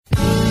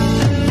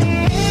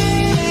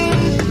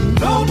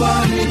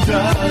Nobody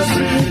does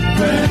it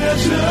better.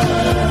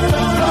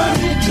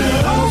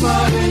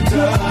 Nobody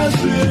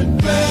does it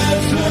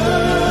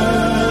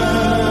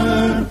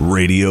better.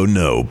 Radio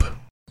Nope.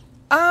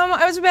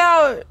 I was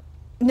about...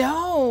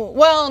 No.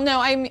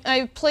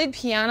 I played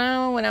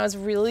piano when I was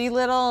really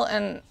little,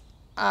 and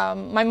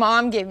my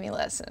mom gave me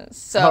lessons.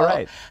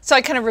 So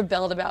I kind of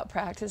rebelled about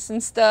practice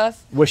and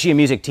stuff. Was she a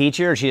music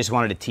teacher, or she just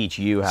wanted to teach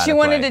you how to play? She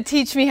wanted to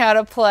teach me how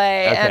to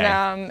play, okay.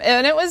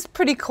 and it was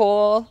pretty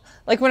cool.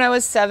 Like when I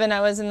was 7, I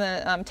was in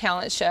the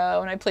talent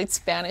show, and I played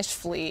Spanish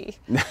Flea.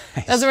 Nice.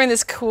 I was wearing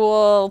this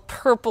cool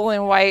purple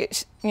and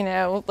white,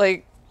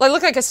 like I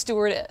looked like a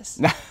stewardess.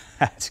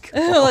 That's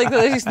cool. Like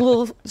these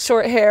little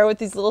short hair with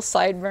these little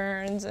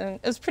sideburns, and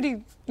it was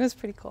pretty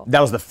cool.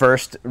 That was the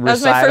first recital? That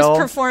was my first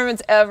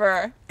performance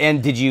ever.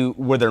 And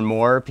were there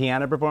more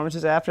piano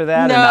performances after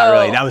that? No. Or not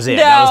really? That was it?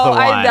 No, that was the one?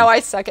 I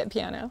suck at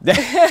piano.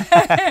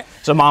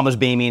 So mom was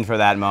beaming for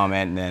that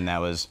moment, and then that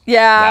was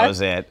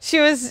it. She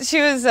was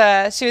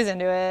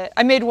into it.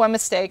 I made one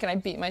mistake, and I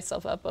beat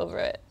myself up over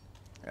it.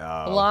 Oh.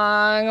 A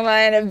long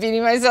line of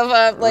beating myself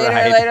up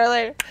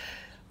later.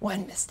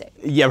 One mistake.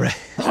 Yeah, right.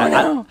 Oh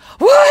no!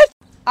 What?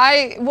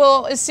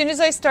 As soon as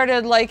I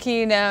started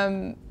liking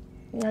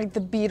like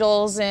the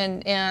Beatles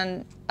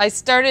and I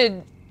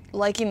started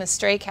liking the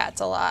Stray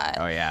Cats a lot.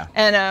 Oh yeah.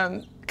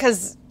 And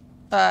because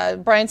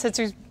Brian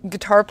Setzer's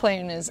guitar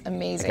playing is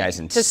amazing. That guy's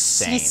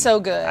insane. He's so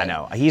good. I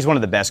know. He's one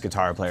of the best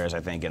guitar players I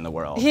think in the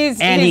world. He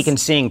can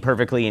sing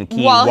perfectly in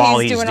key while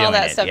he's doing all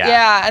that it. stuff.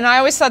 Yeah, and I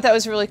always thought that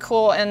was really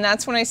cool. And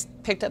that's when I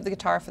picked up the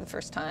guitar for the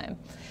first time.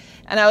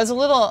 And I was a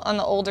little on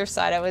the older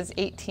side. I was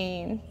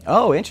 18.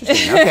 Oh,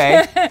 interesting.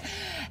 Okay.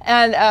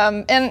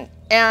 and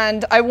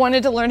I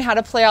wanted to learn how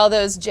to play all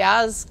those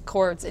jazz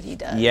chords that he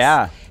does.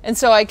 Yeah. And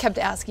so I kept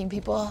asking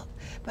people,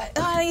 but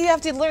you have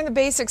to learn the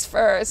basics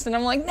first. And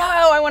I'm like, no,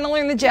 I want to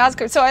learn the jazz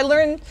chords. So I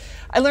learned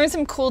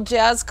some cool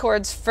jazz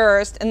chords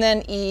first, and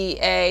then E,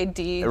 A,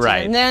 D, G,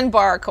 and then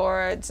bar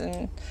chords.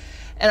 And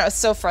I was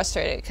so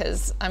frustrated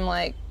because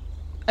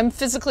I'm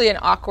physically an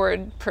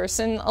awkward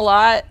person a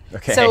lot.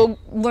 Okay. So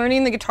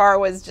learning the guitar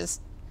was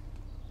just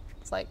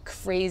like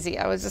crazy.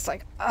 I was just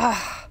like,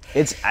 ugh.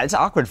 It's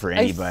awkward for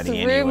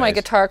anybody. I threw my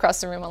guitar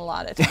across the room a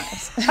lot of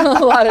times. A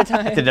lot of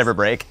times. Did it ever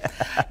break?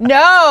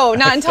 No,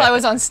 not until I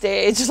was on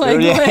stage.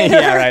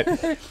 Yeah,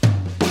 right.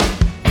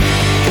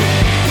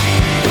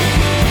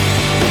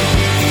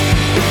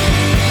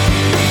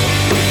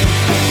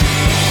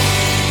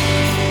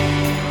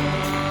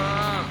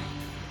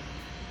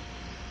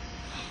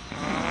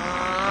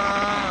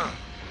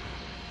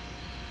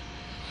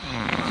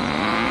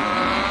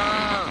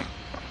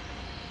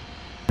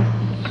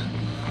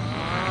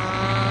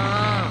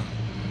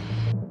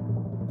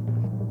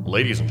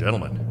 Ladies and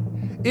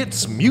gentlemen,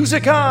 it's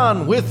Music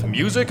On with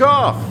Music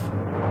Off.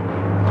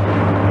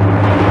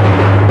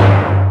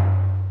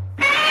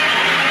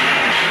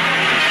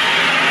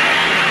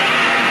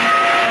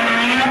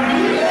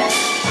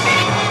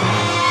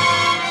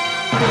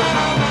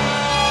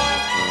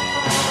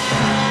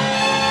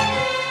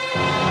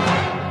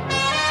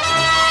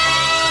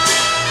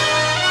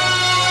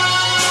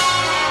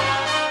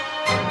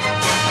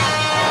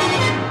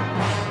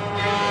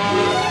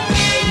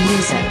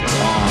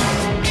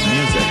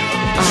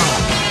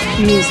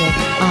 Music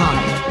on.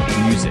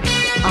 Music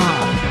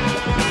on.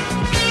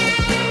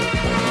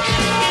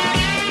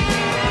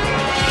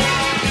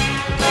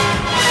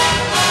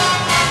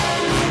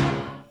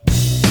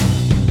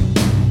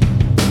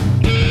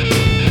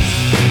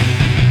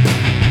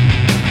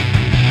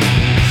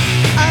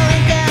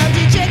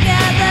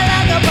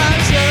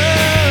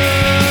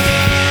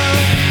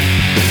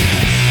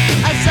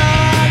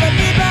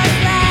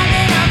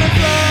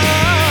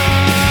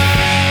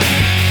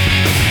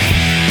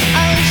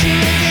 She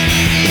was an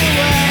easy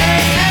way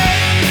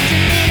to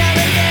meet up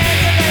and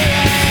dance.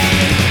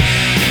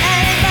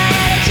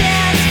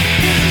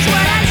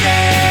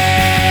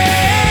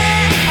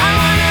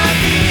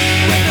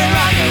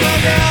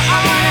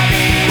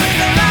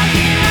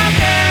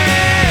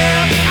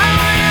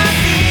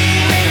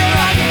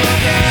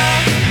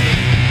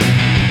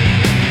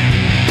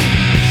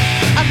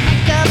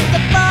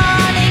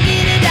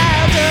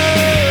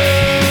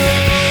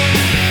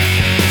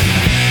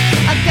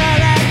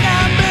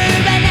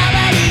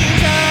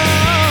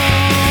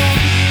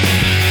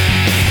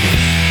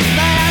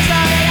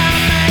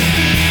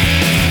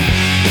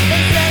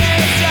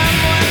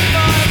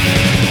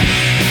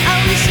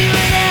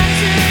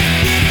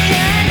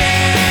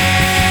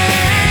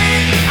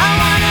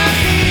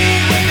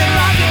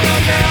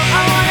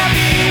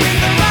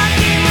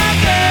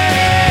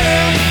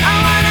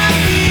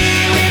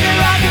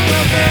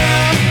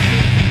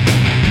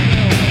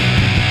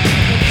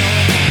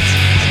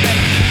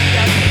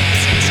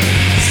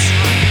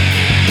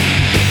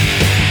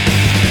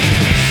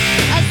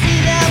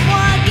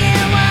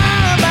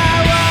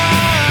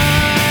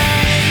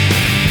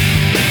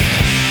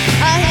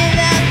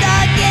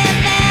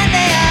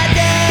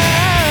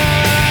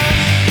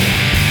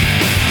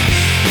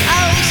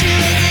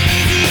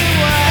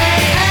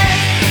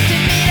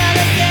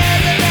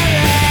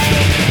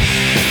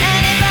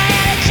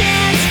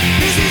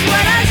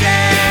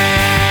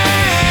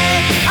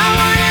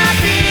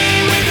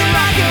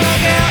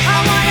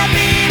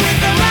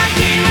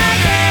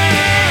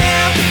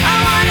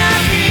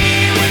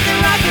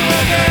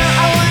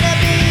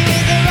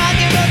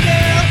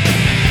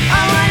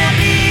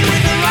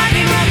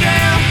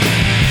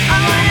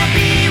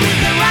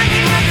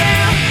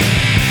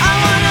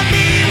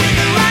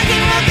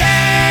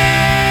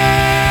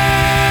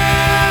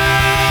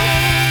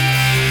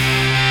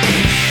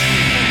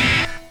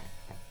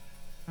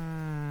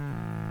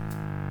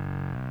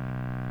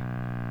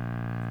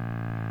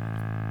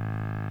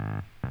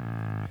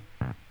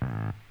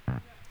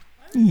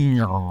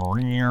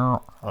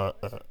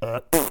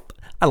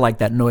 I like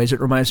that noise. It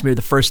reminds me of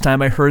the first time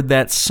I heard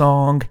that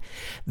song.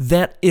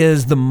 That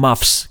is the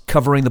Muffs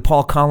covering the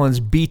Paul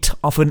Collins beat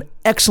off an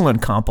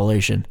excellent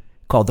compilation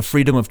called The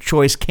Freedom of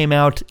Choice. Came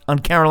out on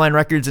Caroline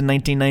Records in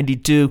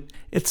 1992.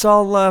 It's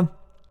all,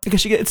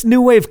 it's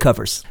new wave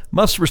covers.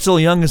 Muffs were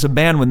still young as a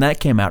band when that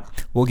came out.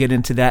 We'll get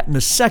into that in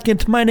a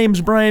second. My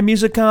name's Brian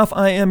Musikoff.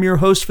 I am your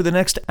host for the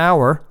next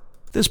hour.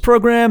 This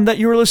program that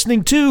you're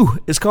listening to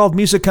is called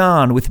Music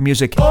On with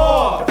music.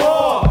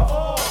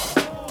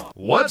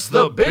 What's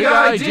the big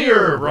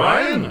idea,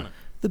 Brian?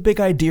 The big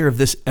idea of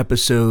this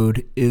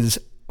episode is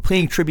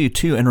paying tribute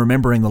to and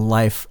remembering the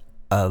life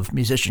of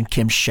musician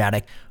Kim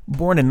Shattuck.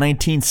 Born in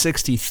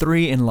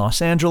 1963 in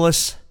Los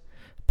Angeles,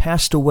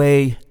 passed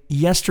away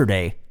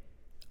yesterday,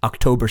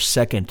 October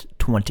 2nd,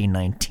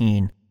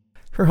 2019.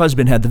 Her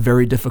husband had the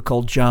very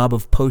difficult job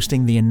of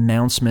posting the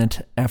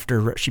announcement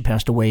after she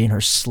passed away in her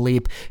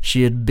sleep.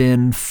 She had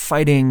been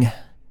fighting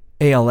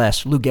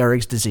ALS, Lou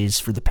Gehrig's disease,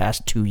 for the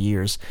past 2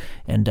 years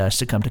and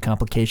succumbed to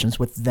complications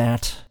with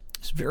that.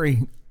 It's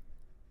very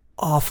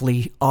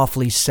awfully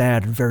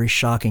sad and very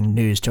shocking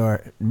news to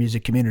our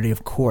music community,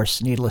 of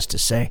course, needless to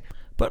say.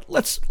 But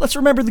let's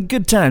remember the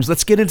good times.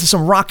 Let's get into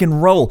some rock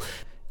and roll.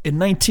 In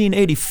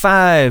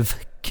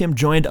 1985, Kim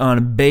joined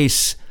on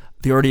bass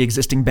the already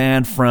existing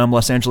band from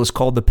Los Angeles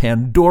called the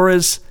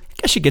Pandoras.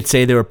 I guess you could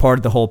say they were part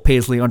of the whole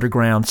Paisley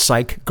underground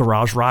psych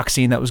garage rock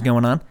scene that was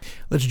going on.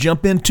 Let's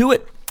jump into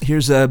it.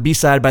 Here's a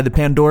B-side by the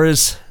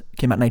Pandoras.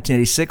 Came out in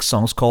 1986.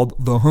 Song's called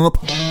The Hump.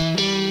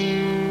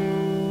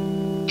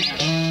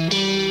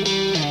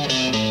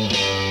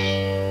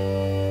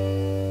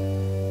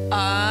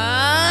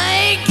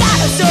 I got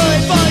a story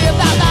for you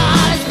about the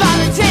hottest spot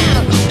in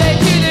town. They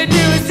do the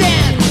newest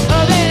dance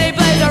of any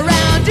place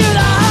around. Do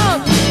the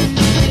hump,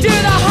 do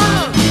the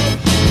hump,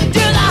 do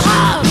the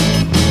hump,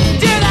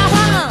 do the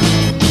hump.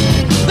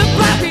 The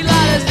parking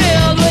lot is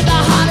filled with the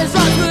hottest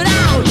rock food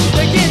out.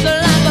 The kids are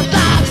like the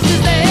blocks as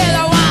they hear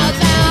the wild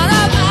sound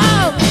of the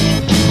hump.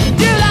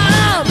 Do the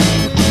hump,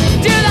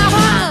 do the hump.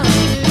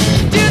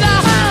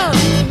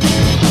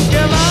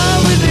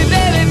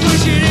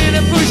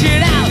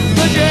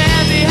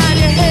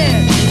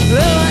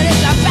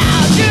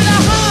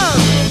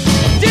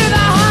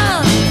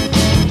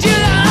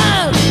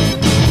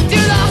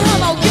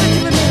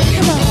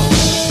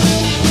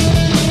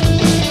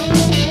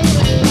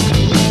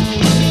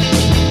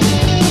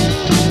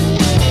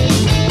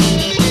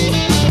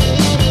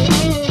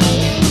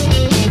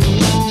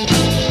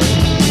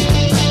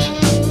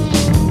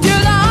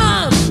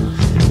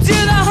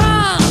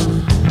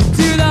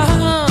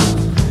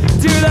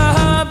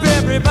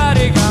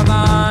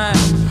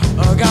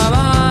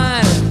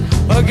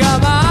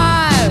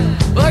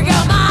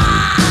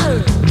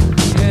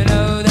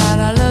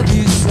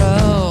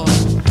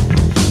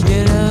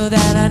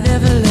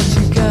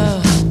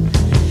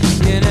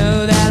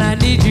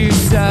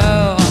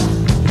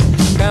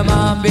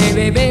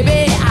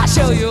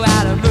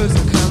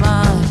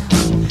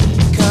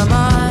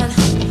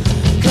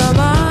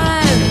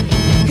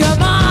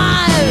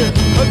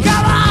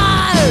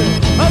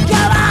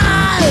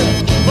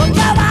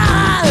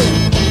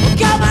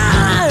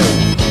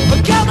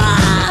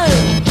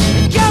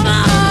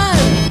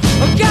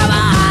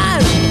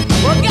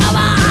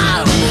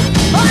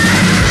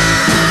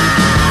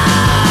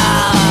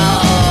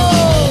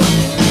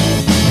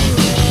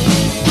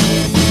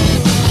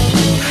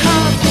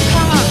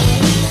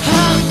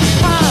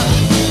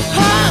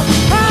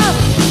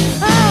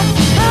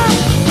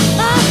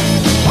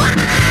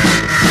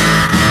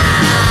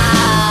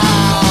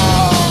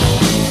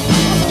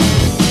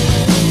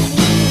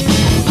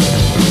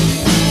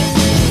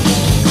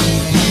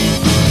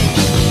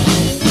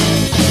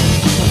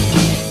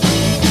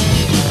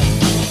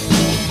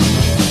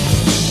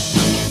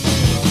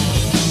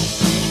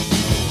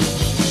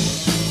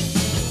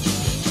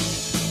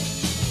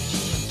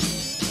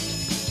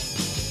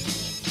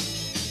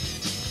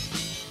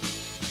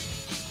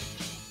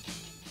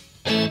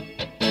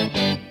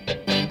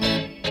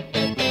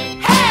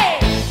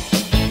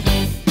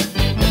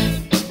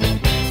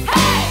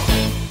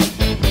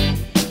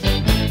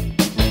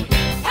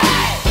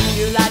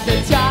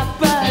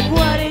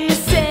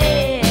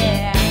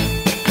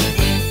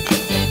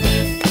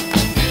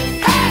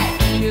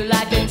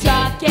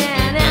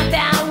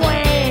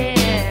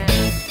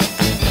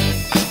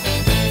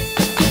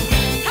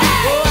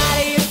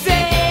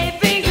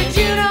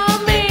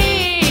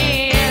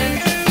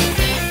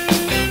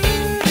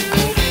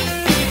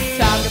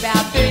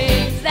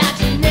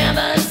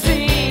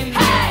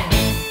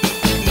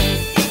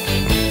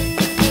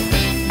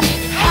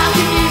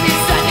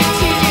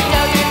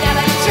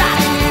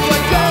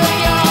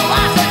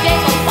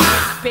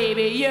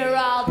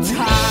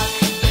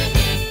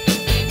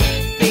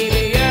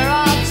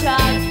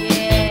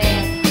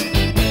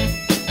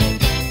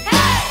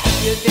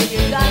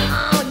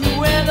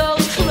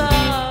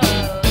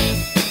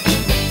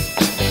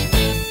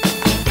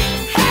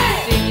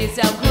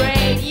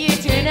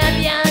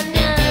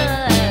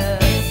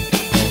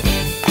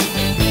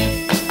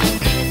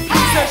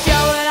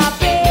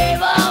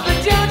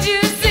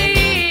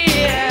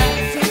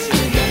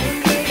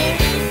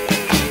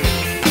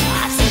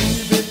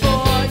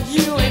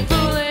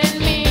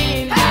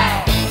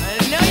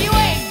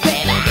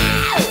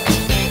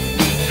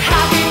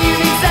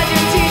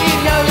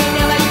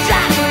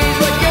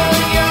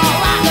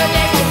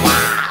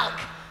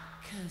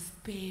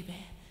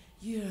 baby,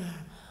 you're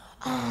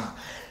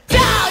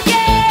down,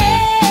 yeah!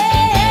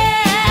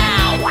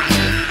 Wow!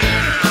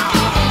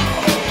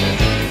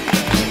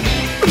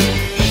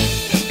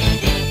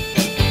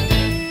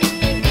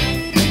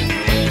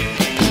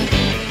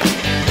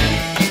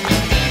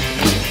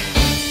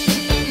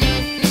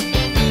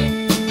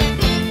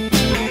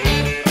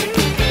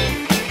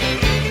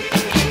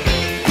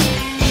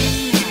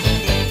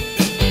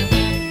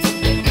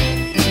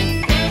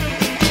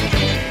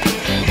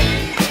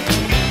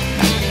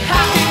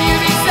 How can you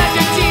be such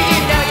a tease?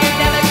 You know you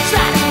never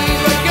try to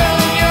please, but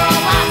girl,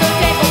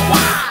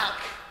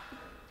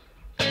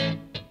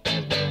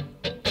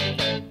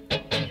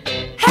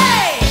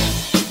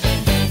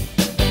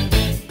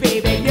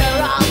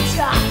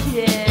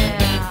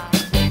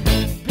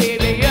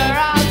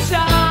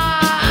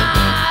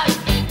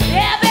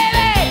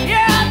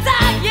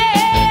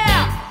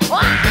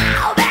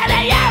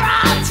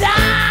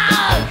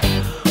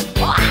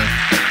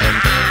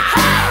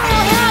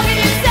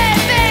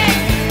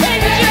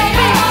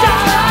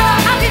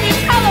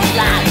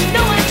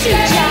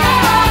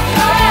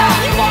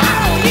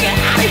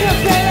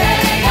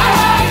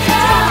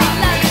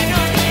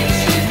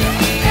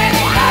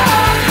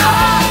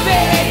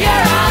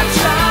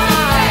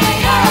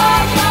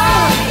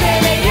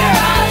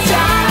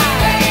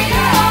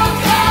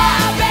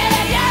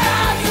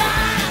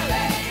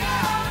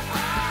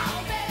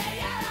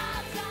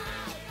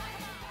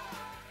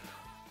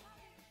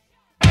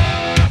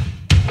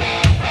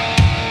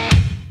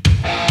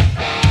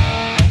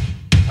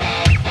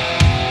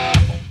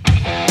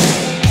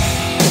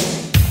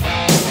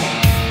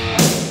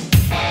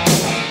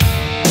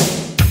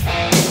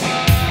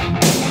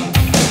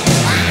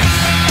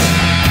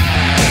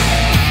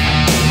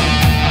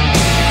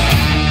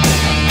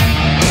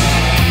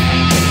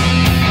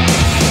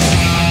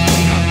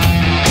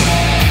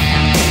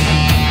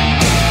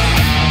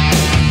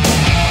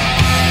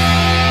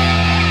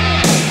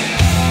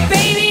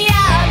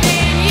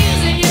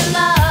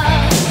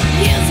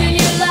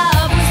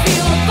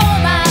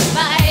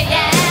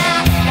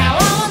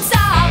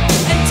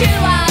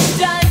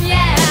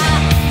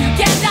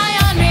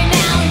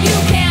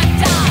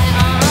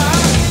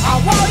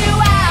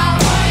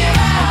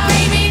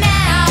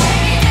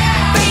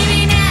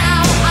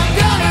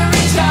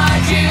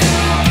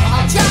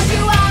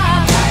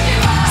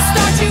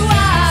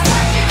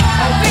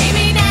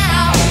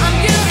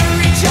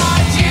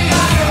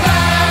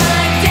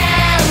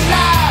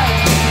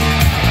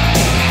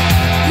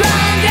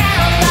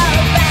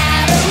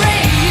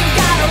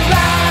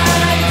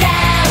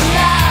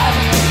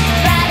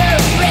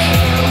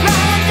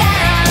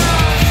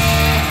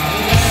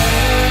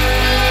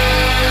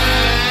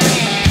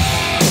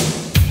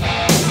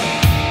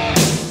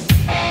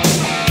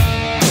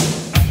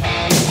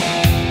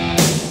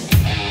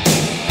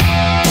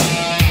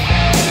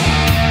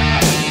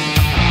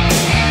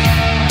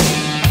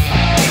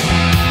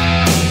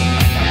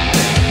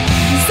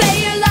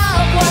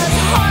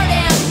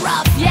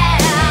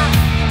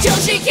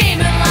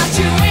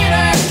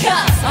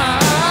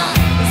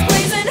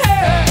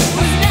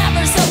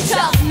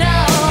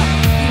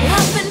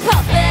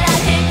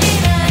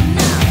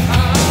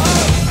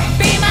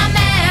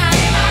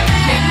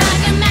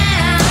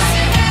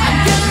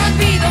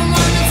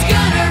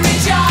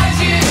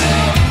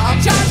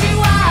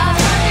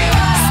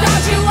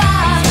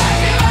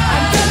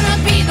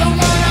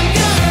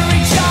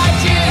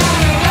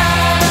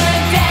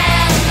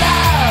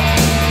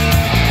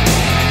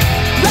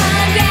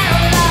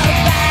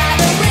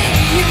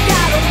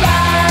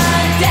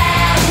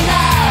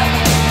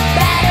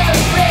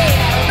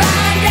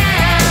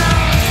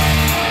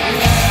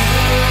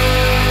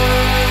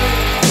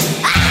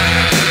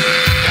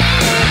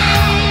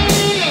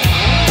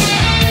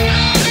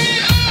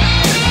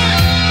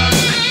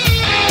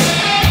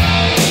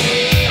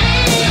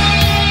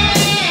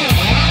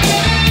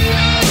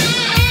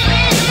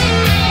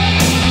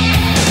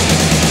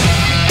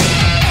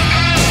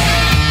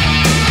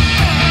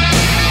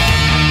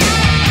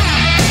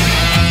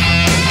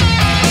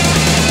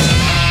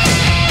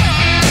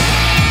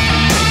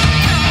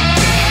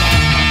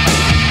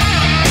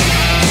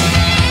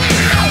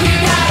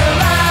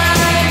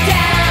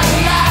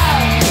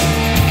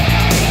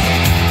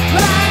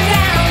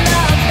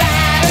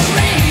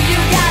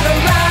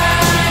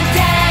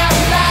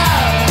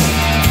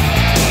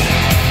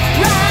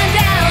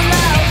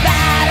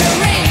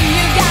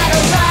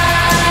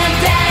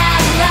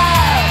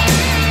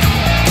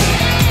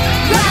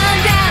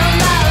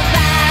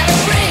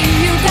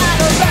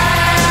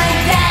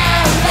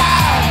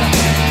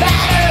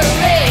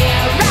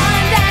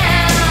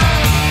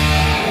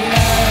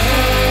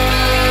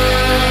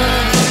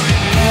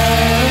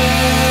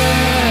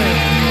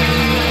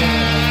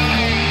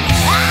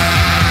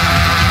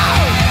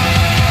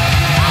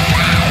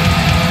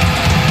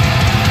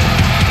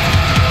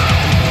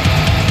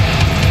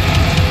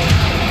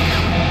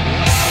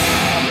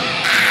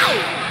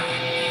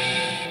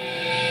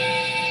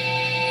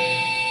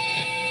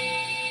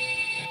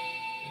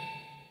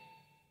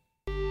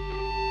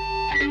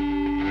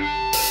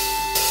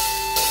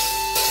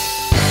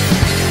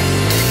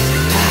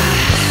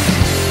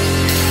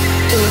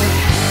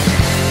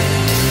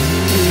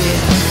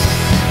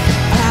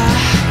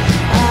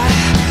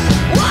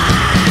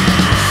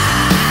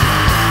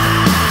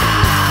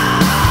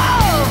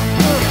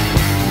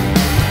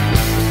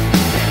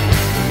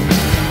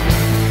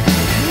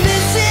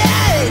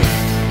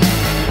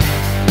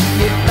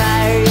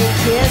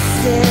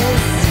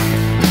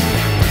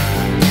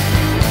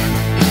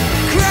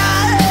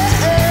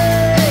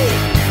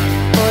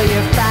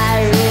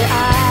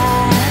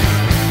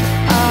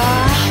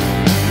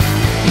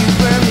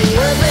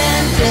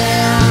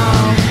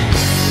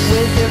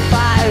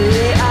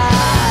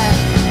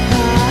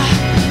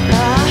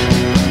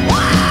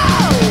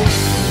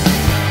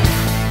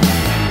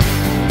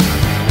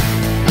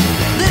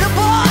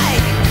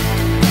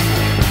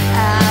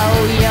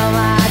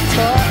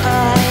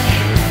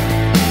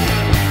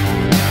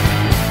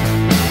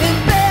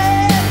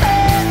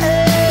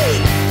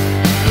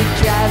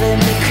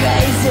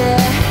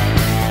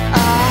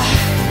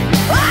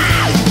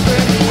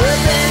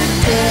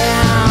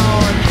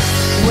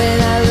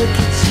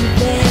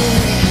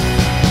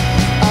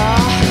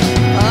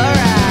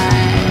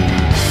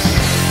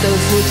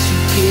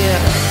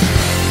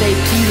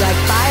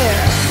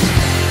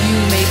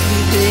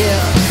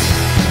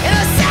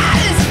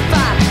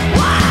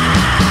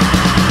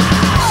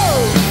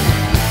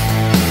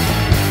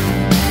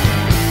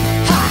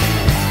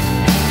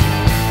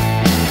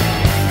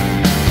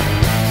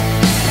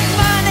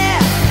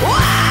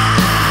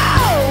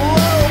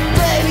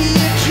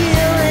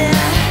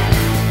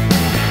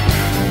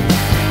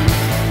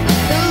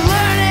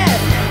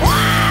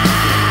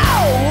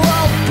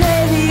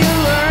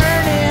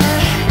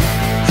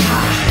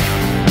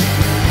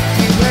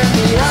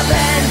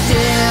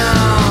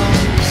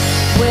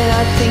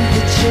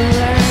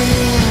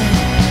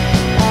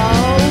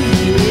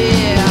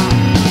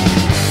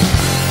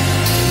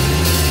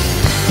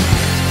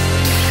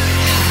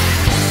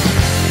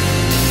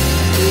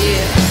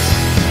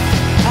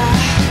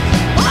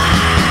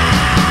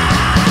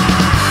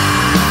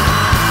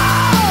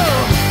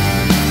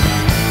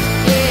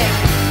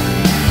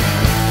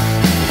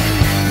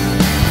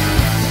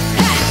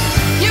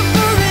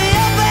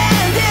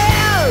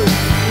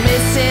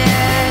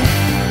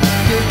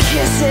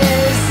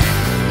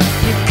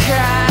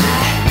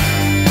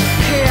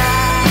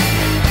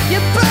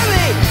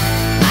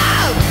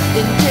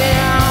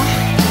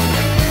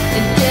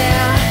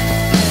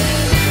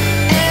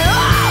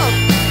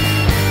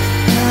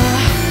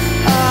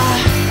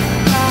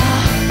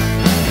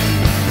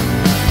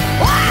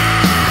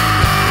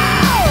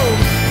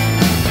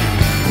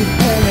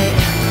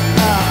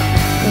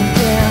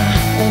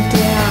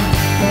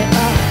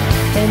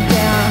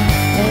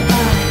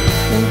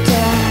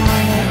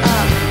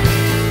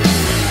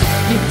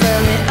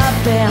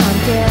 up and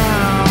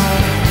down.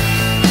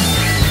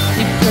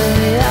 You put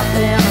me up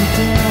and down,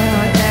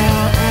 down,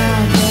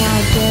 down,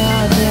 down,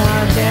 down,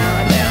 down, down,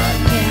 down,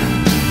 down.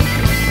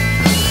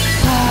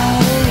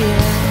 Oh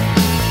yeah.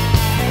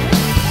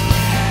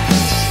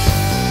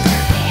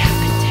 Up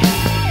and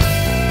down.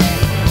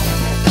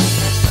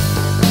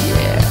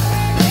 Yeah.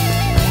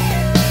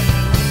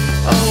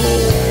 Oh.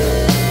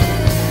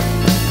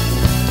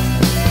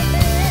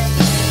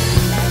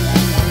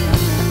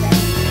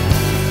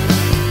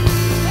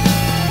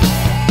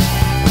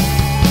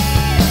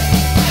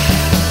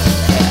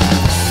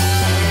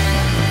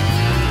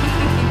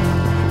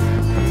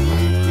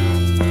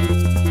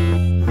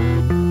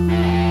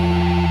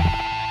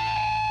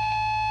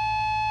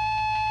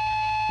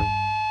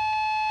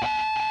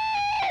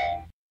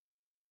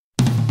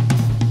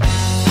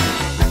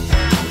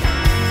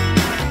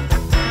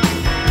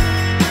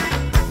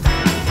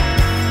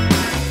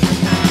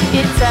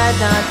 It's hard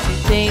not to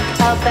think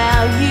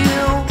about you,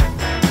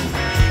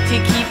 to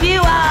keep you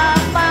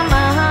off my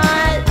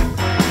mind.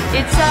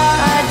 It's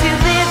hard to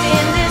live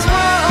in this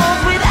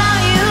world without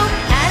you,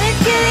 and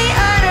it's getting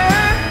harder,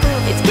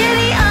 it's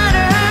getting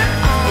harder,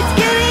 it's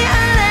getting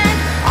harder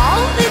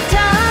all the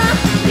time.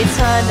 It's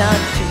hard not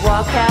to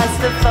walk past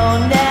the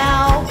phone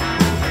now,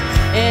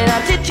 and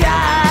not to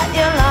try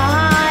your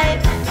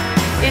line.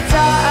 It's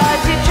hard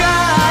to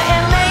try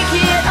and make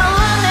it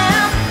alone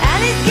now, and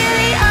it's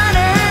getting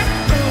harder,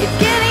 it's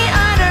getting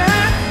harder,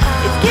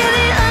 it's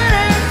getting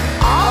harder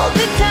all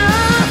the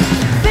time.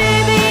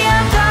 Baby,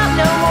 I've got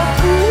no more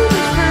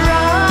foolish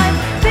pride.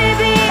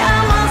 Baby,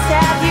 I must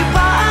have you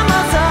by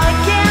my side.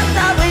 Can't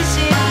stop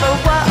wishing for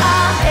what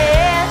I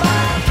had.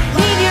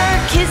 Need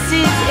your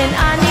kisses and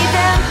I need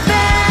them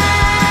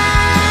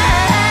back.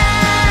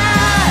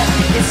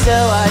 It's so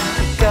hard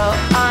to go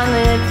on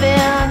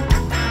living,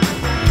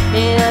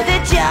 you know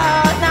that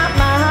you're not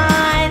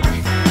mine.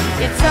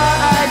 It's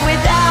hard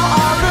without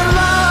all the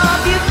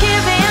love you've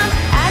given,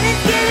 and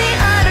it's getting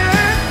harder,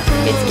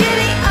 it's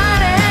getting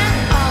harder,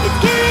 it's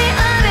getting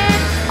harder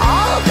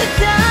all the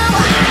time.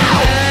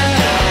 Wow.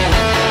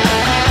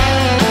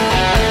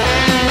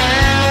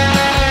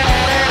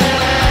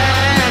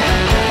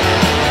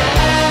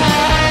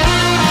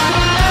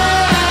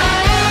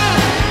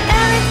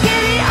 And it's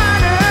getting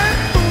harder,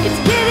 it's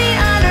getting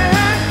harder,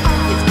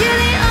 it's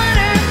getting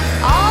harder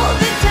all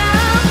the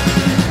time.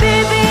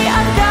 Baby,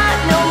 I've got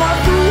no more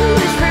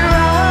foolish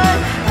pride.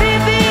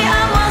 Baby,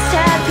 I must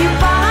have you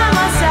by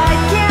my side.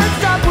 Can't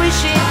stop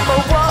wishing for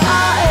what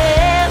I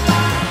have.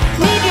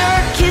 Need your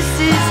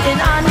kisses and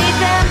I need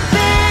them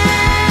back.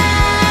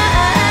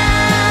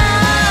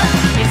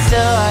 It's so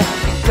hard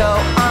to go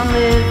on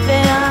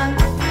living,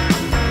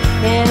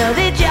 you know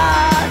that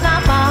you're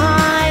not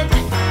mine.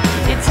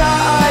 It's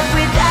hard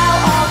without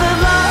all the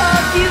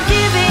love you've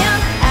given,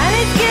 and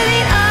it's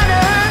getting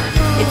harder,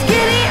 it's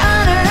getting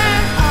harder,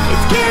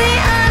 it's getting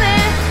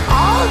harder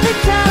all the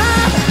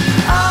time.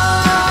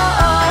 Oh,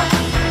 oh,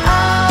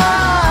 oh,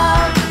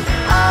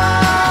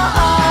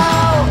 oh,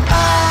 oh,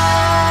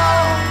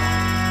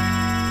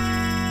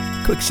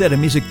 oh. Quick set of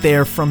music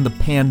there from the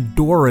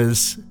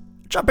Pandoras.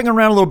 Jumping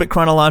around a little bit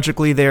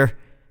chronologically there.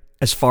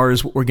 As far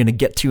as what we're going to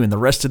get to in the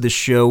rest of the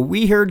show,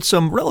 we heard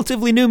some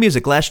relatively new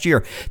music last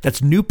year.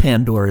 That's New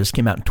Pandoras,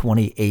 came out in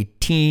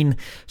 2018.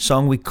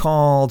 Song we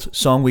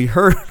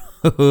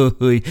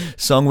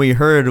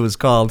heard was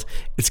called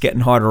It's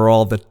Getting Harder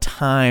All the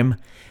Time.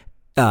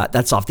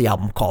 That's off the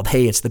album called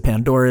Hey, It's the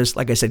Pandoras.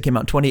 Like I said, came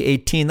out in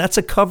 2018. That's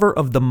a cover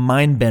of The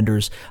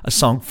Mindbenders, a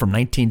song from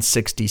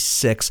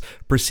 1966.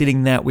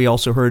 Preceding that, we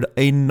also heard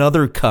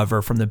another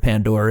cover from the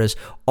Pandoras,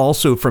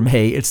 also from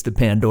Hey, It's the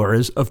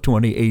Pandoras of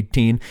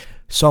 2018.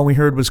 Song we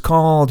heard was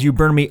called You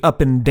Burn Me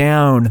Up and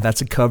Down. That's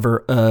a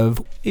cover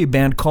of a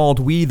band called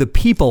We the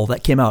People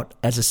that came out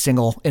as a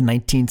single in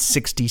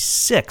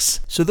 1966.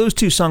 So those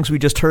two songs we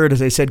just heard,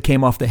 as I said,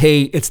 came off the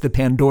Hey, It's the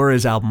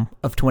Pandoras album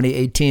of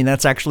 2018.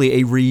 That's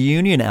actually a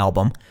reunion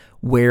album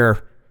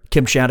where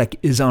Kim Shattuck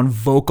is on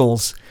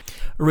vocals.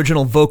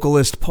 Original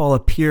vocalist Paula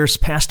Pierce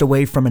passed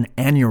away from an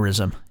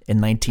aneurysm in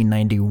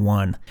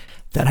 1991.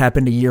 That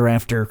happened a year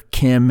after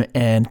Kim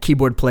and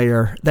keyboard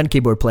player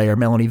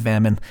Melanie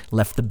Vamman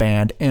left the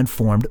band and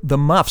formed the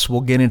Muffs. We'll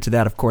get into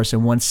that, of course,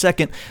 in 1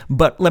 second.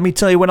 But let me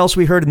tell you what else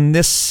we heard in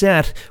this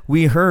set.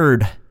 We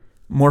heard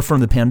more from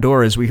the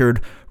Pandoras. We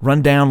heard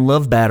Rundown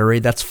Love Battery.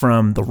 That's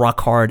from the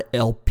Rock Hard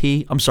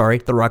LP.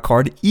 The Rock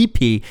Hard EP.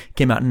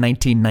 Came out in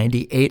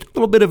 1998. A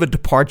little bit of a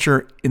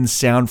departure in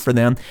sound for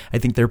them. I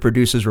think their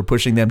producers were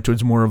pushing them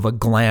towards more of a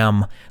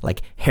glam,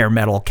 like hair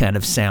metal kind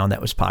of sound that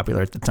was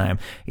popular at the time.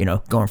 You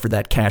know, going for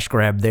that cash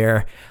grab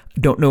there.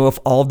 Don't know if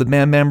all of the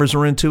band members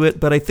were into it,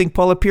 but I think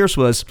Paula Pierce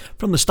was.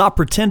 From the Stop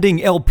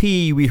Pretending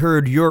LP, we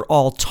heard You're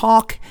All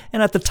Talk.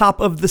 And at the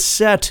top of the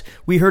set,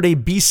 we heard a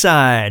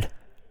B-side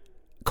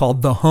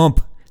called The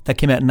Hump that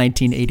came out in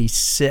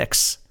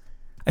 1986.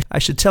 I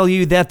should tell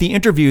you that the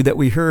interview that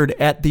we heard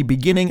at the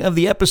beginning of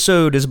the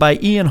episode is by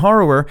Ian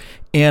Harrower,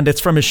 and it's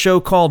from his show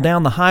called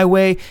Down the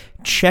Highway.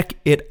 Check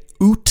it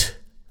out.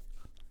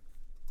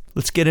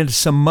 Let's get into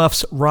some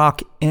Muffs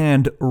rock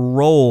and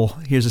roll.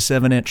 Here's a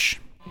 7-inch.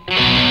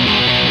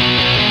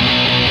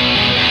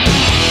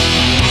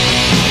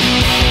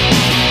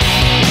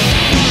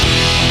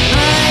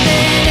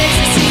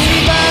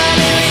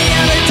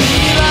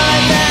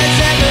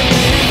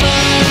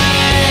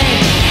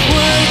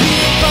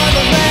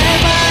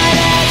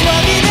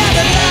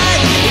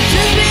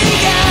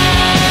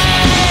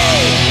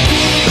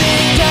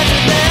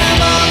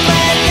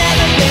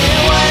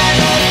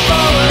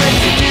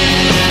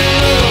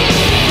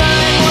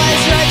 Find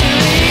what's right to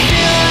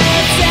redo.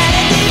 It's sad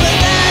and deep, but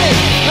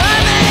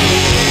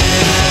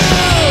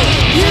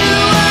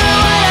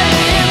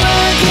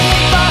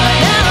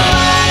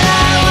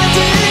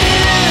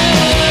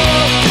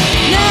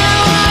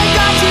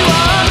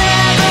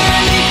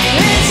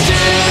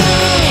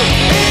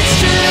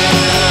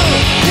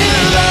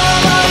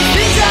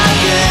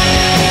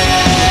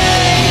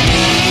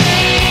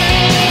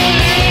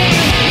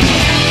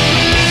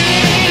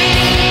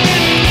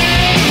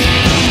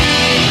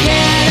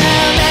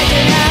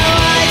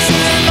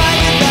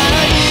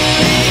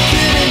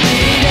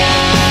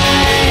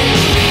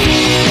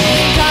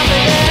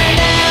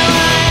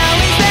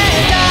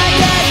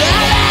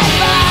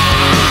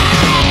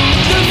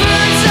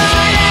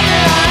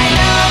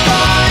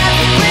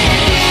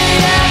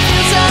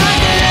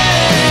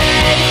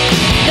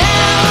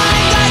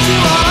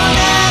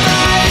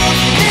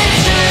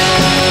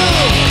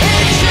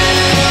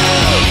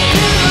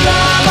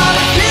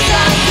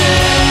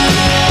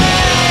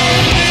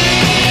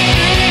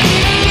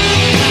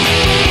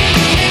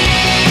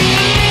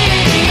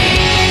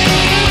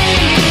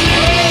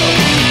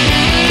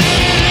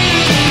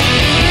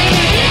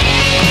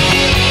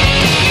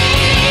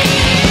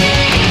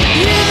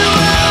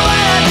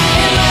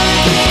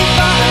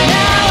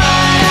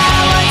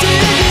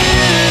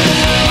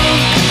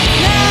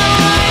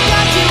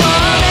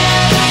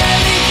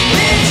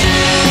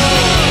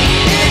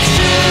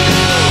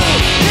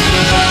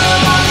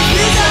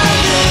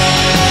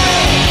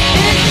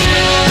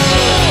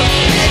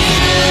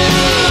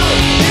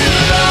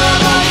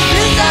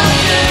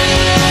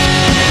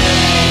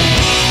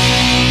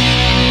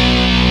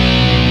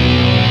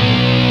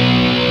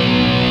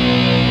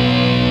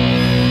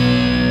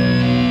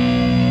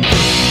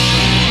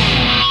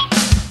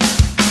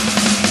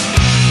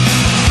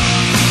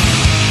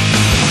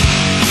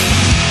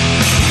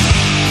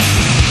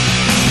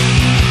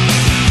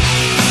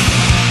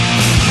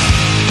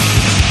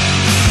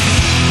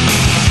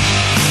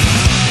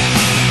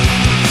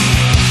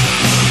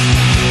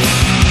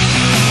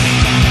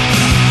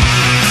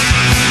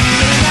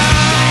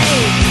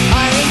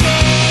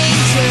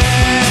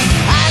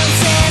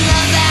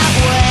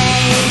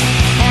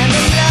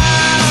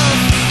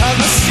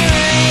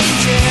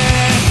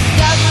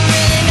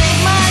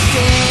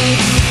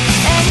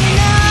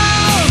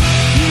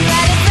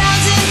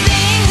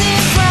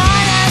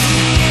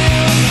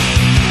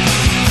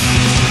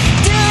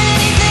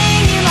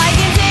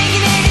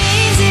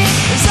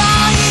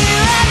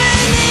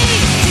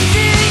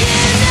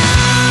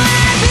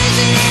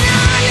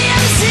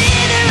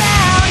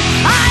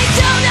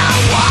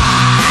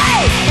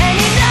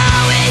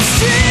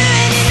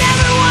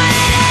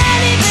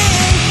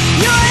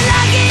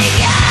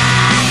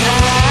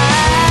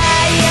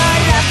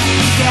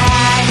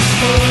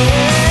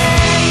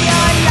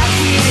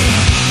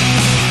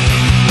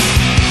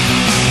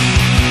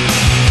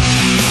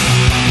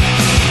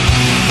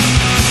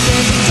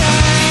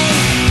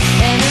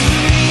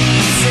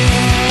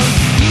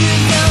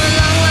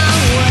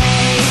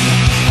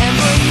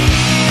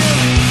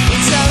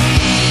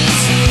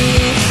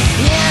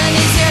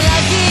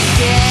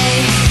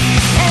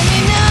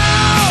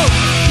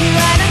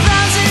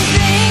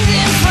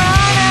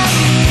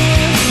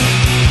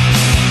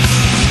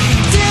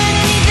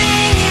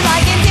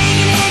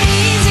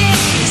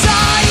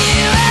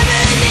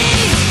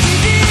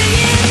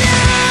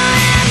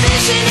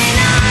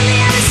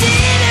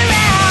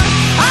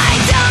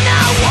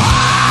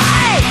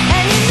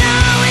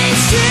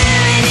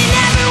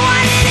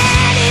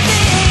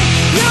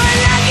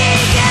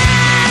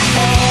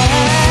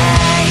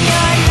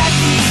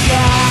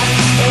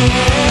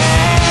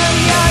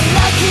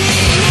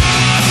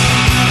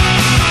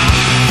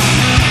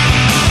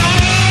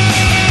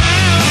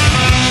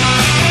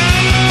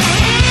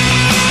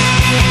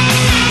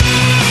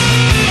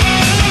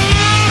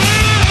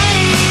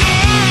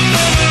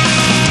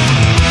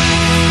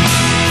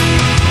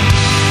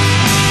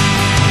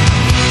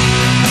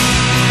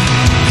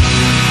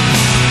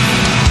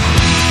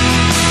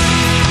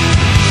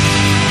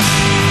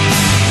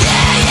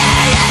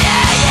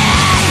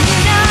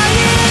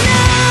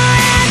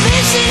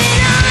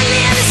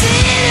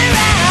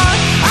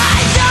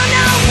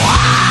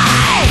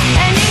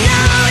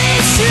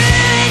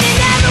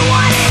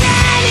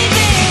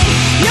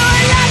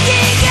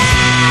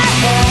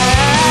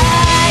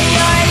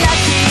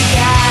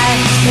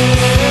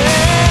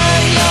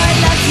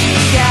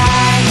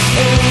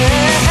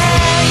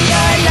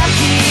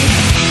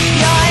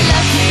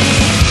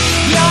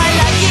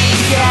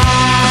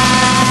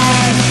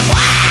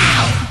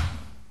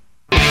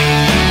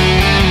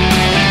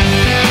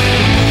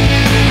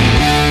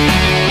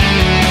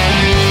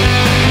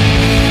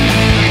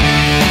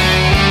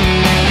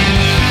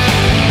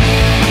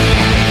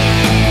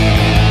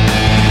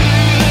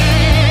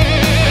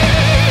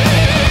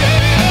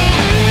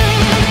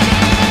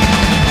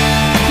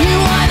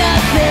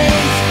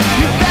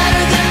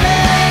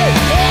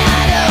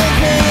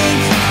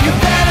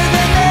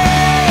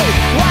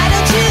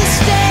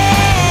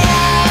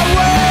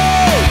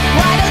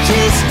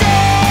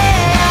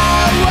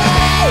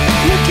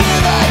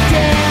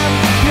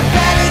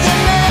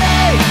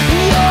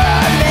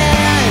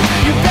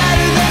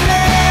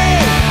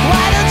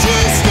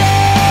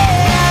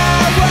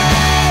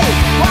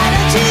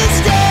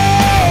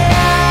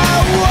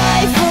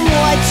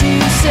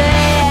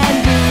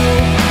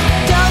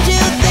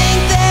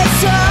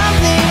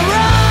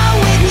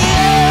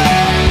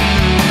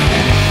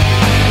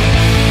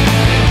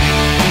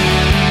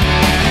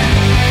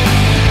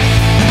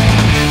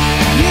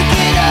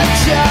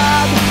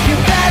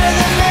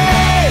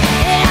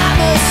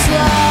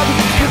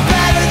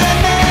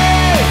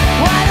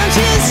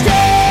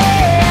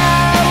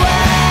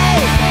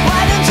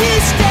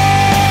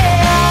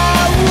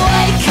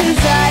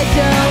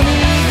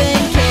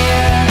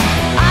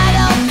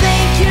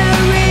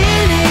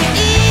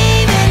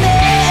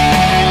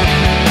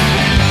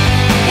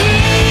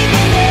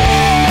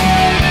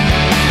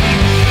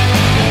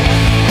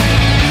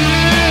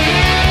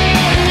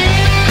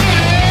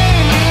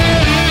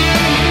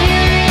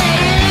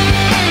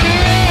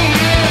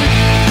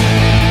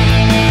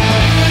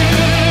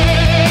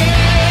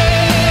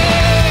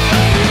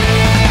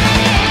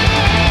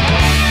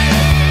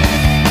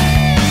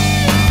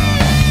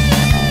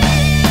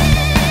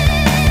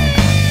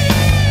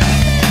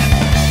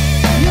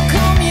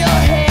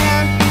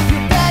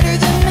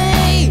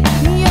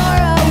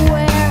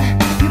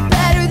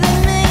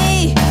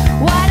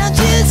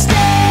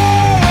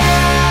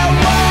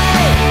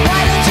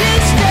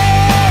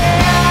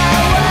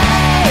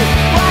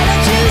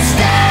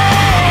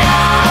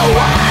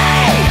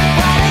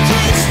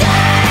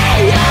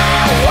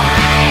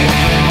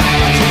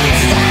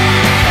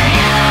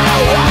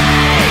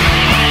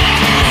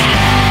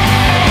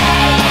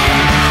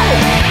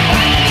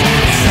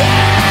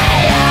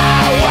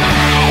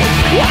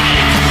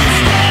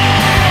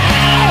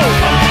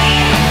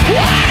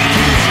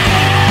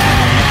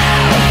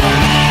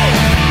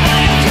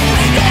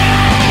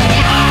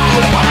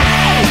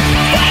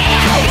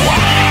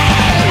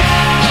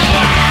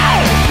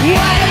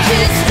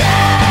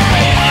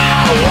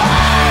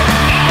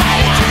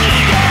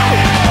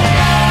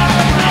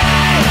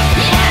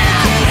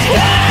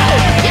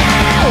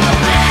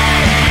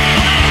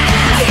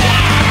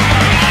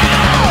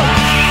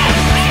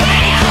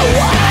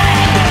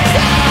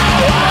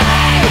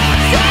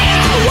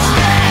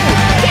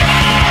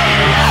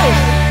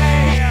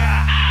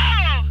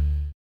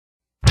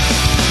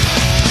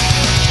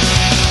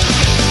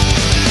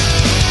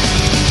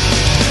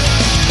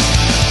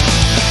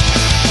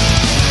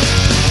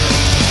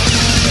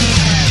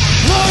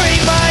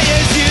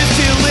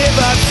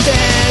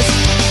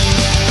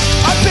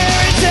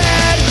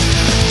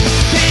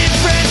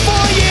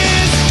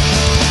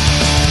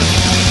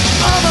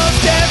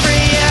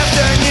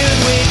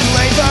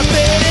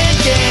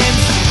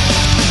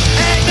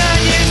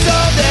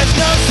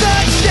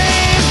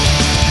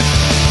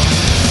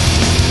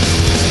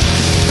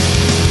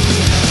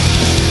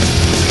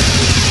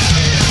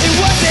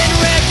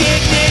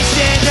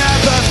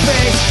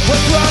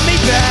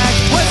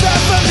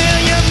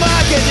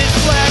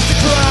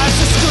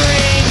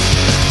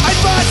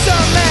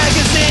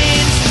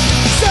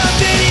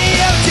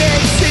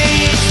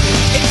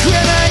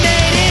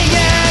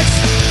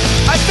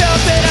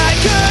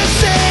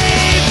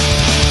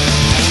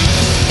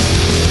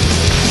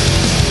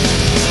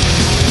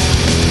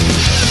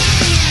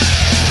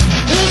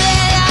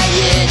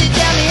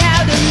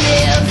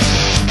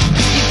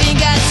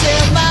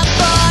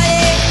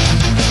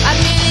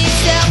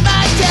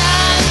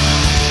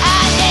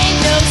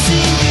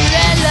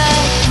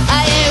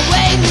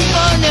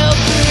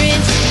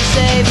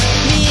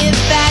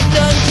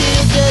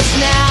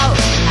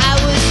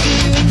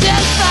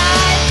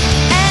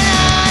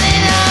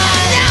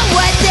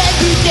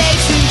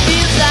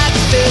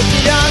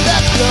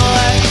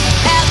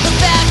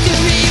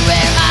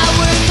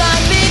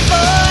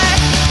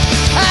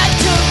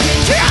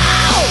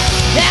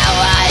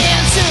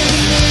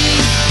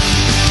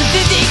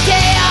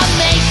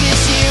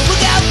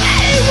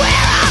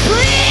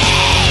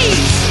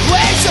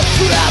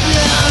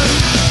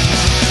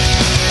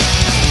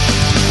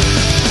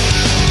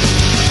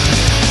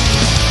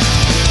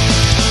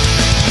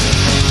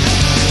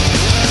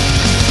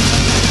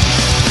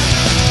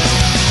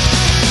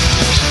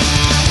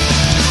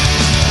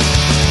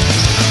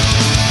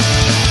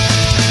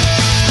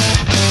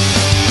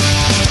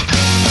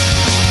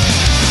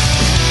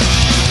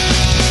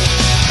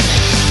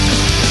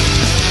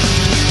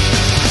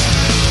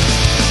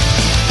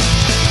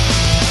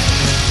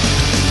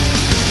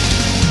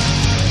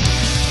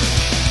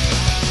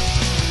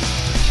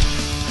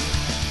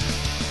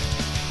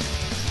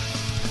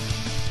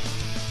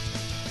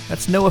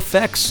That's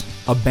NOFX,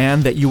 a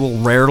band that you will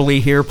rarely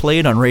hear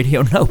played on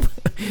Radio Nope.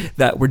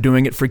 That we're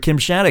doing it for Kim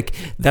Shattuck.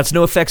 That's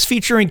NOFX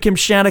featuring Kim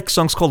Shattuck.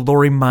 Song's called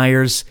Lori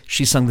Meyer's.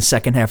 She sung the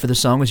second half of the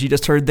song, as you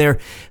just heard there.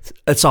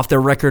 It's off their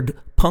record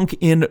Punk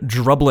in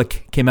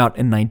Drublic. Came out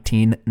in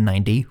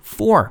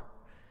 1994.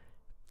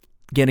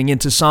 Getting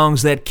into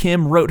songs that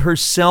Kim wrote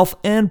herself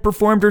and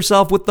performed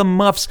herself with the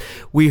Muffs.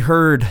 We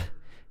heard,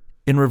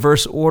 in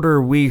reverse order,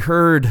 we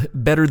heard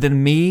Better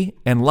Than Me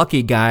and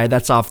Lucky Guy.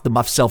 That's off the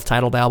Muffs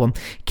self-titled album.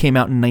 Came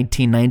out in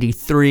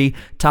 1993.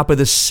 Top of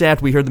the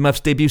set, we heard the Muffs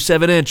debut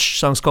 7-inch.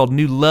 Song's called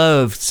New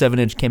Love.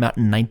 7-inch came out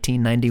in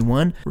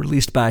 1991.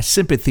 Released by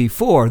Sympathy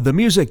for the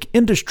Music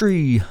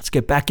Industry. Let's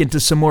get back into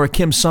some more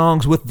Kim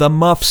songs with the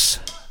Muffs.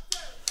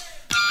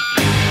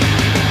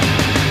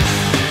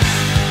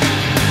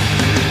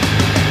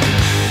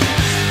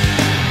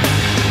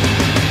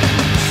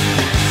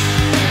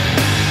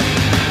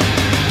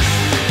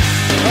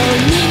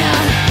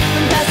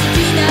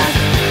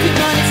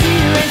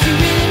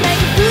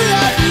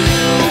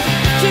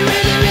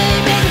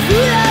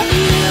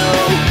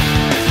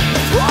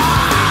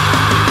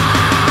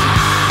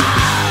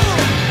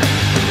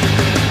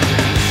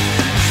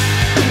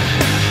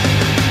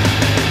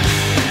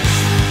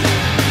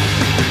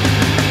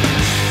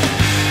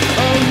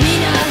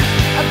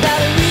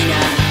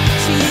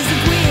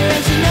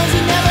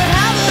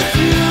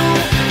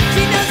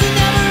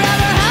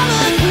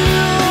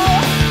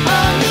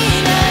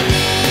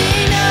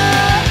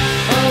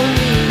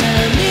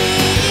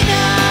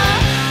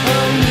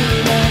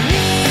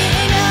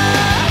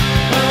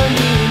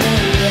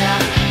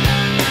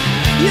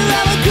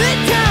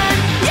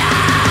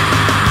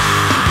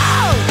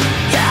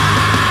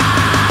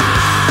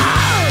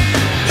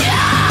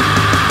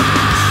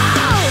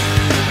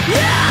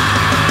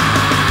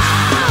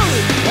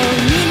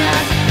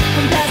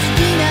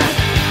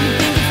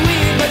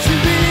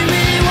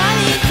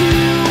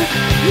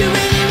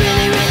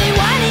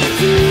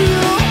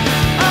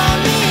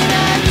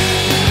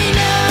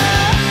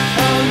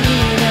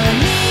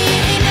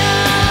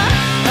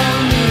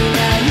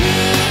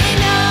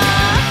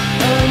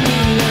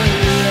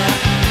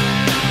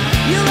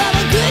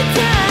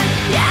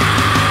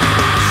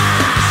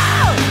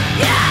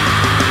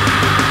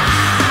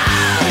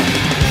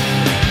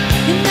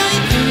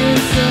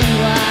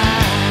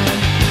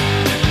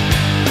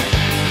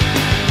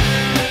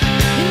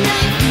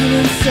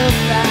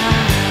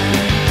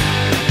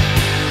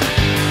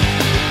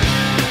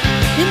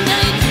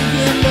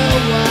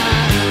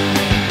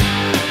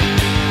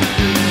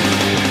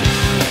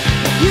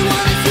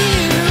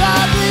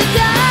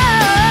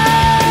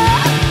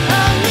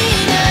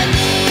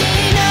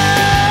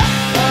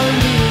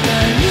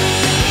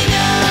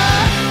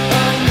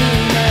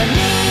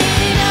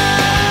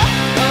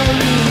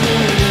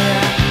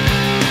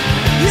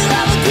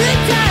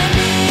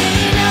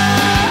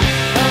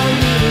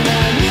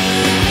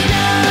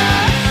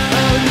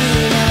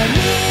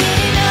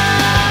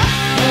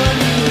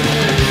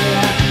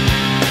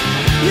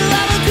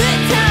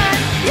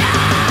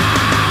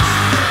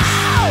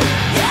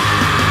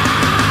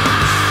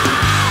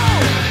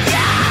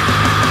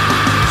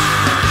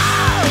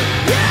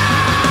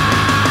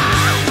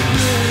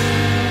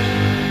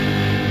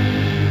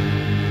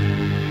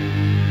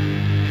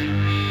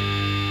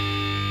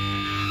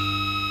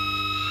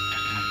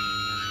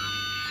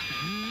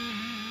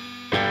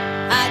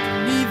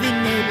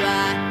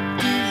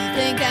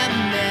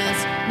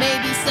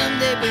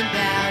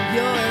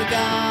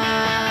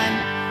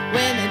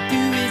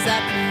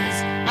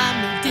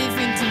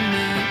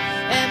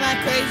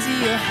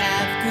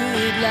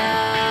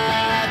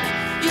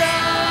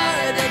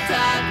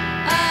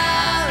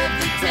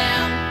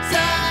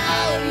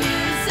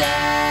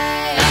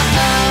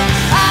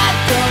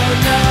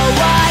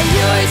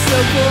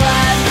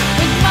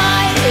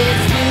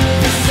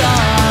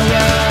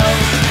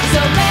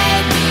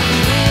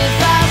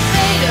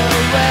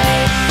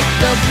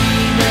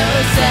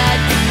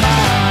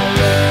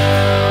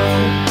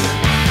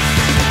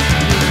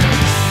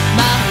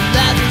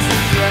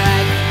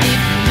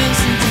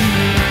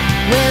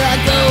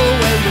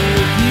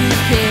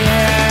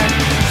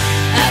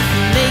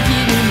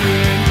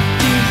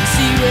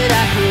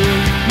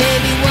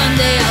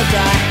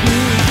 Who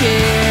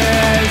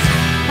cares?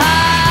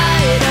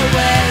 Hide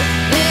away.